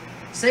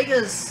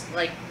 Sega's,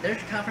 like, their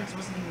conference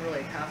wasn't even really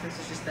a conference,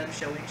 it's just them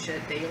showing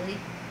shit daily.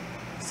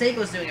 Sega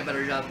was doing a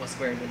better job than what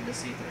Square did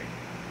this E3.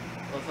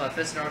 With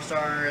Fist North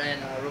Star and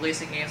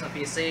releasing games on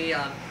PC.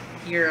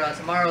 Here,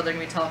 tomorrow, they're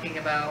going to be talking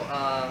about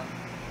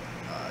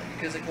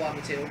Yakuza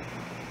Kiwami 2.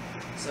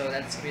 So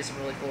that's going to be some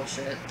really cool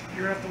shit.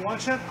 You're going to have to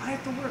watch that? I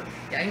have to work.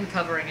 Yeah, I'm going to be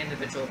covering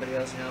individual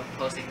videos,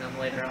 posting them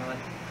later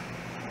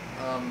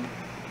on.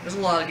 There's a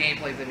lot of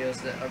gameplay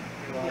videos that are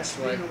pretty watched. Yes,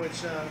 speaking of which,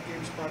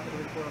 GameSpot did a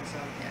report on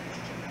Saturday. Yeah. You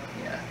should check it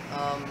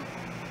out. Yeah.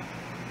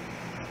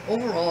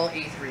 Overall,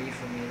 E3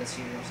 for me this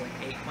year was like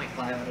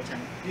 8.5 out of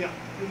 10. Yeah,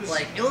 it was...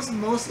 Like, it was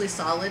mostly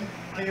solid.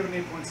 I give it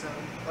an 8.7.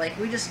 Like,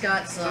 we just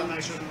got It's some... not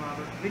nicer than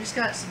Robert. We just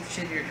got some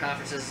shittier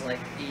conferences like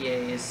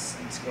EA's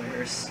and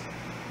Square's.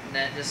 And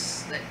that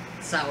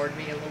soured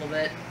me a little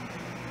bit.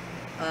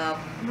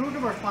 We'll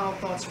give our final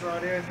thoughts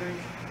Friday, I think.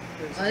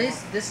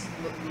 This is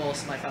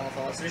most of my final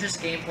thoughts. There's just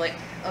gameplay.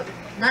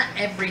 Not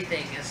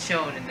everything is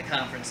shown in the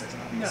conferences,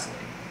 obviously.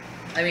 No.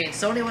 I mean,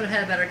 Sony would have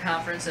had a better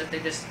conference if they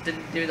just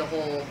didn't do the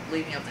whole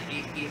leading up to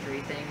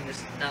E3 thing and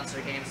just announce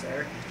their games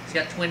there. We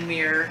got Twin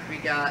Mirror, we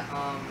got,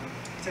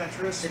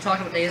 Tetris. they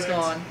talked about Days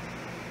Gone.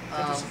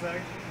 Tetris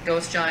Effect.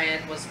 Ghost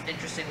Giant was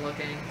interesting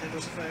looking.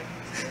 Tetris Effect.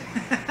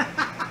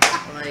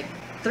 Like,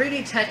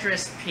 3D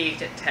Tetris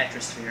peaked at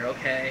Tetrisphere,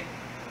 okay?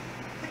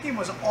 That game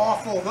was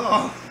awful,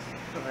 though.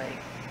 Like,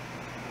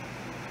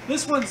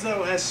 This one's,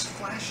 though, has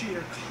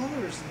flashier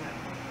colors than that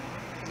one.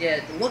 yeah,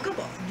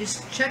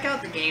 just check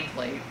out the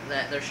gameplay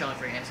that they're showing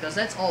for games, because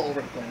that's all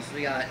over the place.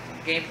 We got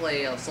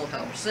gameplay of Soul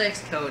Calibur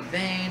 6, Code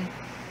Vein,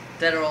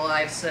 Dead or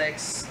Alive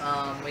 6,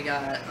 we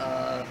got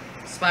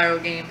Spyro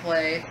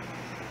gameplay,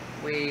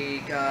 we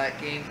got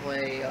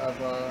gameplay of,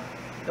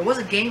 there was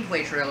a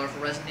gameplay trailer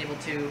for Resident Evil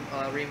 2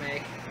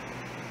 remake.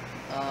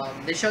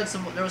 They showed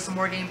there was some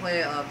more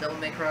gameplay of Devil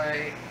May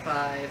Cry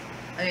 5.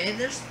 I mean,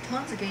 there's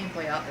tons of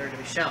gameplay out there to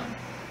be shown.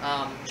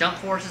 Jump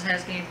Forces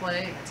has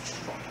gameplay. It's just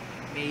fucking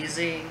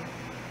amazing.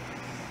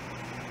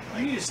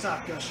 You need to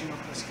stop gushing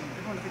over this game.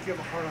 They're going to think you have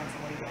a hard-on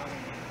for Lady Gaga.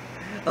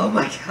 Oh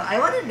my god, I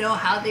want to know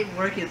how they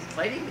work his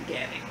fighting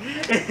mechanic.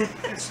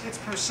 It's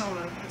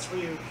Persona. It's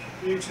Ryuk.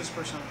 Ryuk's his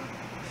Persona.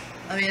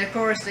 I mean, of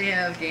course, they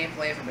have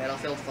gameplay for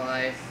Battlefield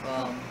 5.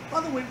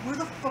 By the way, where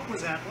the fuck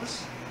was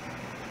Atlas?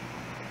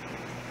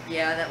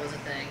 Yeah, that was a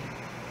thing.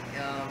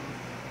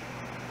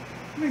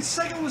 I mean,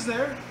 Sega was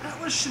there.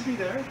 Atlas should be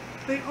there.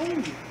 They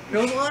owned you. There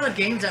was a lot of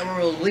games that were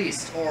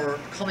released or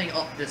coming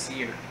up this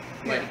year.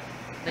 Like,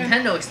 Yeah.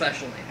 Nintendo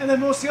especially. And then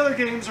most of the other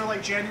games are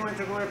like January and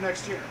February of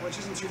next year, which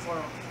isn't too far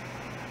off.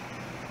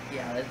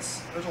 Yeah,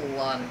 there's a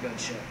lot of good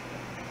shit.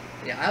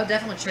 Yeah, I would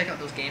definitely check out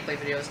those gameplay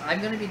videos.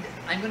 I'm gonna be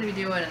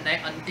doing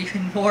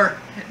even more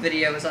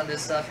videos on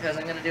this stuff because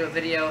I'm gonna do a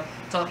video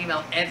talking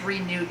about every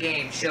new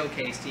game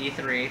showcased to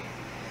E3.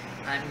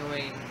 I'm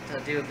going to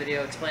do a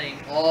video explaining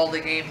all the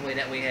gameplay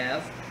that we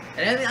have,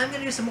 and I'm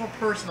gonna do some more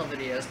personal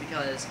videos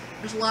because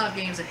there's a lot of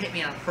games that hit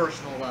me on a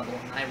personal level.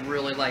 And I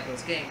really like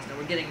those games, and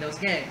we're getting those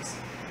games,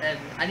 and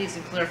I need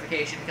some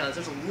clarification because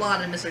there's a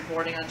lot of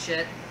misreporting on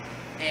shit,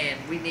 and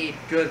we need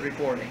good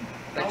reporting.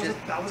 That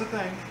was a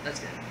thing. That's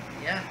good.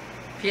 Yeah.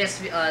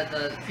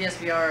 The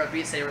PSVR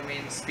Beat Saber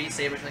means Beat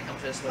Saber's gonna come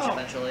to the Switch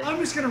eventually. I'm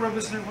just gonna rub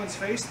this in everyone's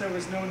face. There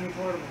was no new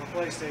portable for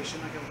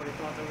PlayStation like everybody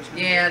thought there was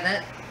gonna be.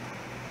 Yeah,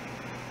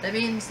 That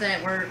means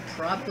that we're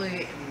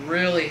probably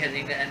really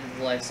hitting the end of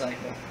the life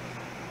cycle.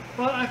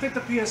 But I think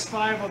the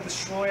PS5 will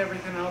destroy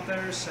everything out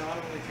there, so I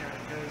don't really care,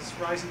 because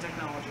Ryzen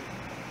technology.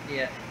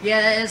 Yeah.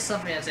 Yeah, that is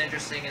something that's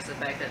interesting, is the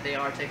fact that they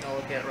are taking a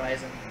look at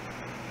Ryzen.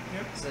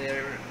 Yep. So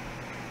they're...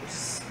 which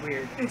is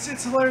weird.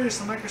 It's hilarious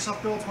that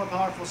Microsoft builds more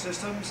powerful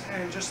systems,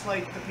 and just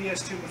like the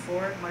PS2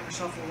 before it,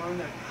 Microsoft will learn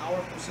that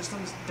powerful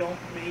systems don't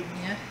make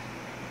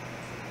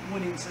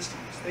winning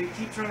systems. They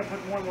keep trying to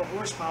put more and more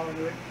horsepower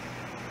to it,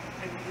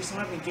 and you just don't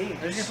have any games.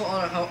 They're just gonna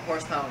put all the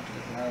horsepower into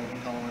the cloud,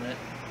 I'm calling it.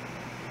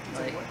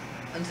 Like,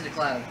 into the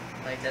cloud.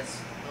 Like, that's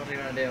what they're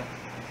gonna do.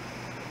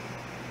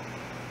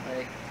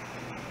 Like...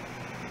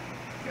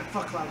 Yeah,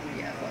 fuck cloud gaming.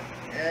 Yeah, fuck.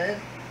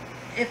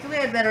 If we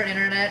had better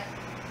internet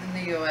in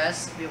the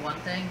US, it'd be one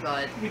thing,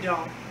 but... We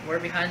don't. We're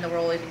behind the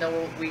world even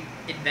though we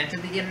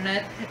invented the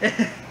internet.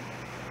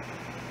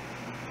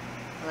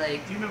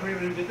 Like... Do you remember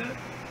even who did that?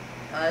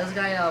 This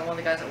guy, one of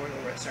the guys that worked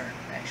over at CERN,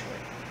 actually.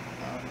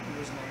 What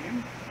was his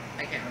name?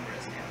 I can't remember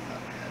his name off the top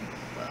of my head,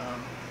 but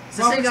it's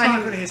the Well, same it's guy not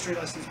who... good at history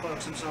lessons,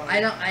 folks. I'm sorry.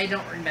 I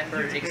don't remember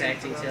You're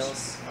exact debating for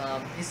details.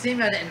 He's the same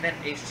guy that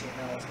invented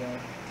HTML as well,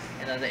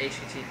 and the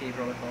HTTP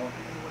protocol.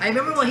 I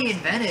remember what he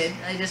invented.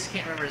 I just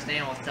can't remember his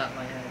name off the top of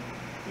my head.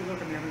 You look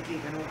at me, I'm gonna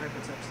keep. I know what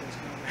it's upstairs.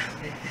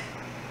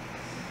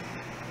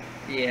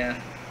 Yeah,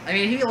 I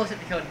mean, if he looked at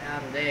the code now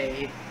today,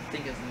 he'd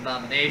think it's an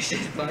abomination.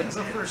 But It's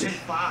a version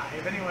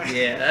 5, anyway.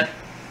 yeah.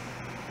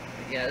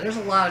 Yeah, there's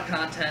a lot of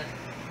content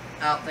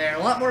out there, a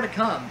lot more to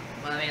come.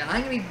 I mean,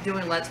 I'm going to be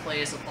doing Let's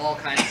Plays of all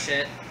kinds of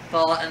shit.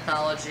 Fallout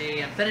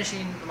Anthology, I'm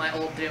finishing my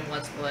old Doom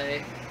Let's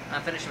Play,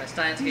 I'm finishing my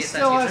Steins He Gate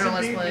still Let's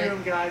hasn't Play. beaten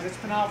Doom, guys. It's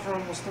been out for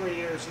almost 3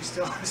 years. He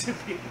still hasn't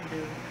beaten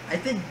Doom.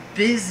 I've been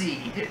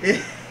busy.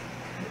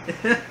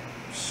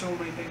 So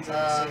many things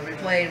I can say.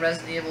 Replaying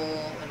Resident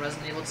Evil and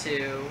Resident Evil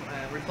 2,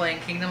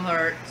 replaying Kingdom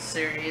Hearts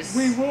series.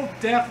 We will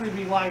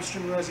definitely be live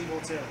streaming Resident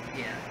Evil 2.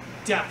 Yeah.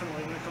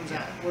 Definitely, when it comes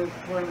out. We're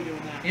going to be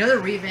doing that. You know they're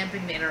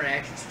revamping the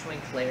interactions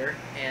between Claire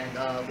and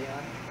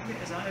Leon?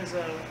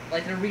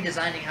 Like they're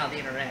redesigning how they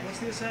interact. What's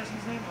the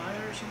assassin's name?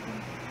 Aya or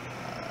something?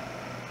 I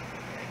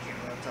can't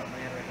remember off the top of my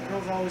head right The now.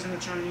 girl's always in a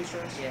Chinese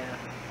dress. Yeah.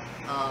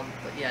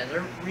 But yeah,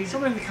 they're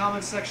Someone in the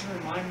comments section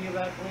remind me of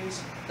that,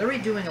 please. They're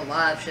redoing a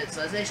lot of shit,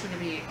 so it's actually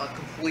gonna be a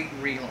complete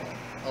rehaul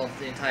of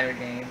the entire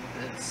game.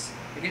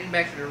 They're getting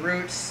back to their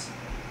roots.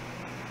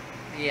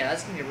 Yeah,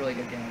 that's gonna be a really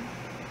good game.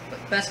 But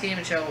best game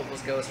and show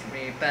was Ghost for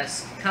me.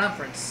 Best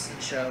conference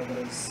and show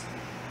was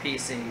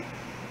PC.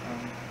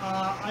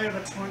 I have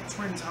a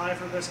twin tie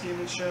for best game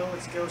and show.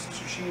 It's Ghost of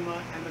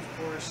Tsushima, and of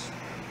course,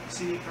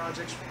 CD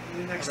Projekt's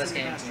next to best the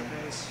game, Master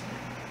yeah. Base.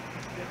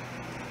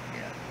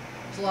 Yeah.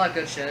 There's a lot of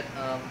good shit. If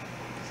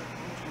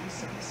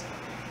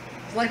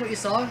you like what you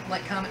saw,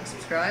 like, comment, and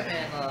subscribe,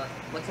 and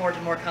look forward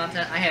to more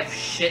content. I have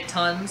shit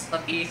tons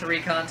of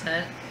E3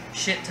 content,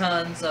 shit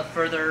tons of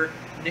further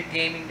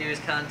gaming news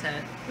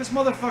content. This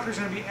motherfucker's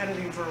gonna be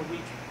editing for a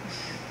week.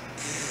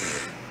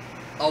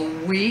 A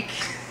week?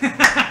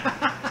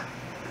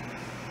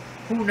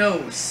 Who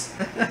knows?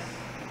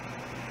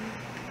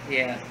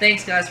 Yeah,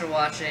 thanks guys for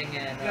watching,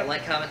 and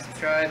like, comment,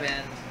 subscribe,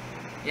 and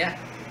yeah,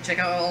 check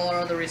out all our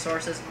other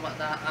resources and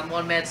whatnot. I'm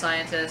One Mad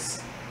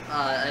Scientist.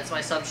 That's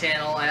my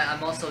sub-channel.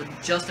 I'm also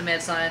Just a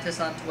Mad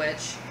Scientist on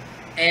Twitch,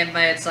 and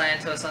Mad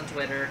Scientist on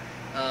Twitter.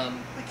 I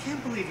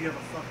can't believe you have a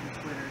fucking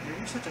Twitter, dude.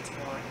 You're such a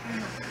twat.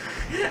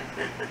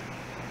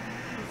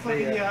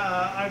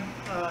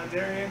 I'm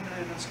Darian,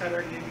 and I'm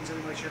Skydark Gaming's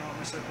everybody channel. I'm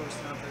gonna start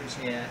posting out very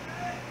soon. Yeah.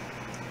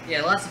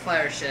 Yeah, lots of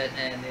fire shit,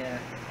 and yeah,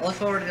 I look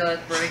forward to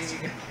bringing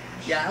you.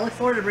 Yeah, I look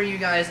forward to bringing you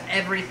guys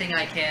everything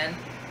I can.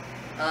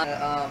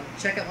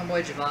 Check out my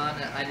boy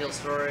Javon at Ideal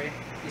Story.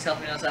 He's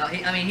helping us out. He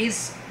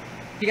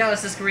got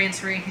us this green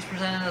screen. He's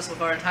presenting us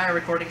with our entire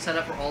recording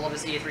setup for all of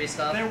his E3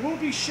 stuff. There will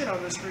be shit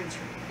on this green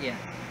screen. Yeah.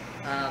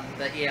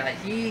 But yeah,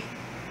 he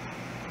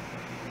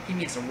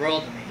means the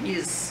world to me.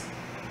 He's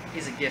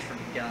a gift from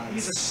the gods.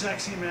 He's a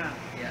sexy man.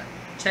 Yeah.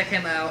 Check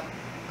him out.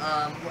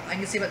 I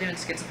can see about doing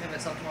skits of him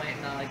at some point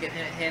and get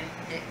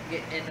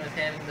in with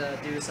him to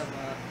do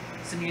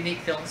some unique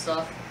film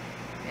stuff.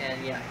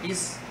 And yeah,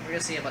 we're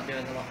gonna see about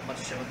doing a bunch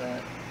of shit with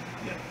that.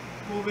 Yeah,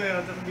 we'll be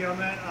definitely be on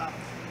that.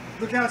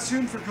 Look out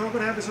soon for Kogo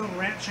to have his own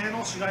rant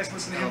channel, so you guys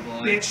listen to him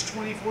bitch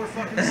 24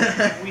 fucking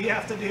seconds we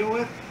have to deal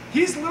with.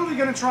 He's literally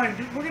gonna try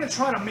and we're gonna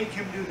try to make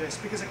him do this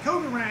because a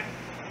Kogo rant,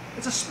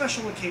 it's a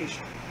special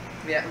occasion.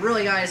 Yeah,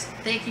 really guys,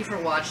 thank you for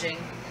watching.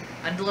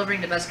 I'm delivering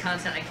the best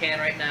content I can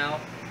right now.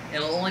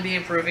 It'll only be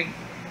improving.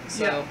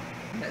 So,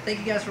 thank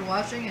you guys for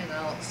watching, and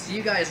I'll see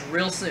you guys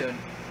real soon.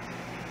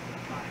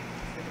 Bye.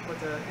 Put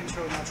the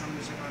intro and outro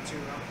music on too,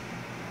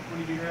 when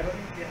you do your editing.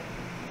 Yeah.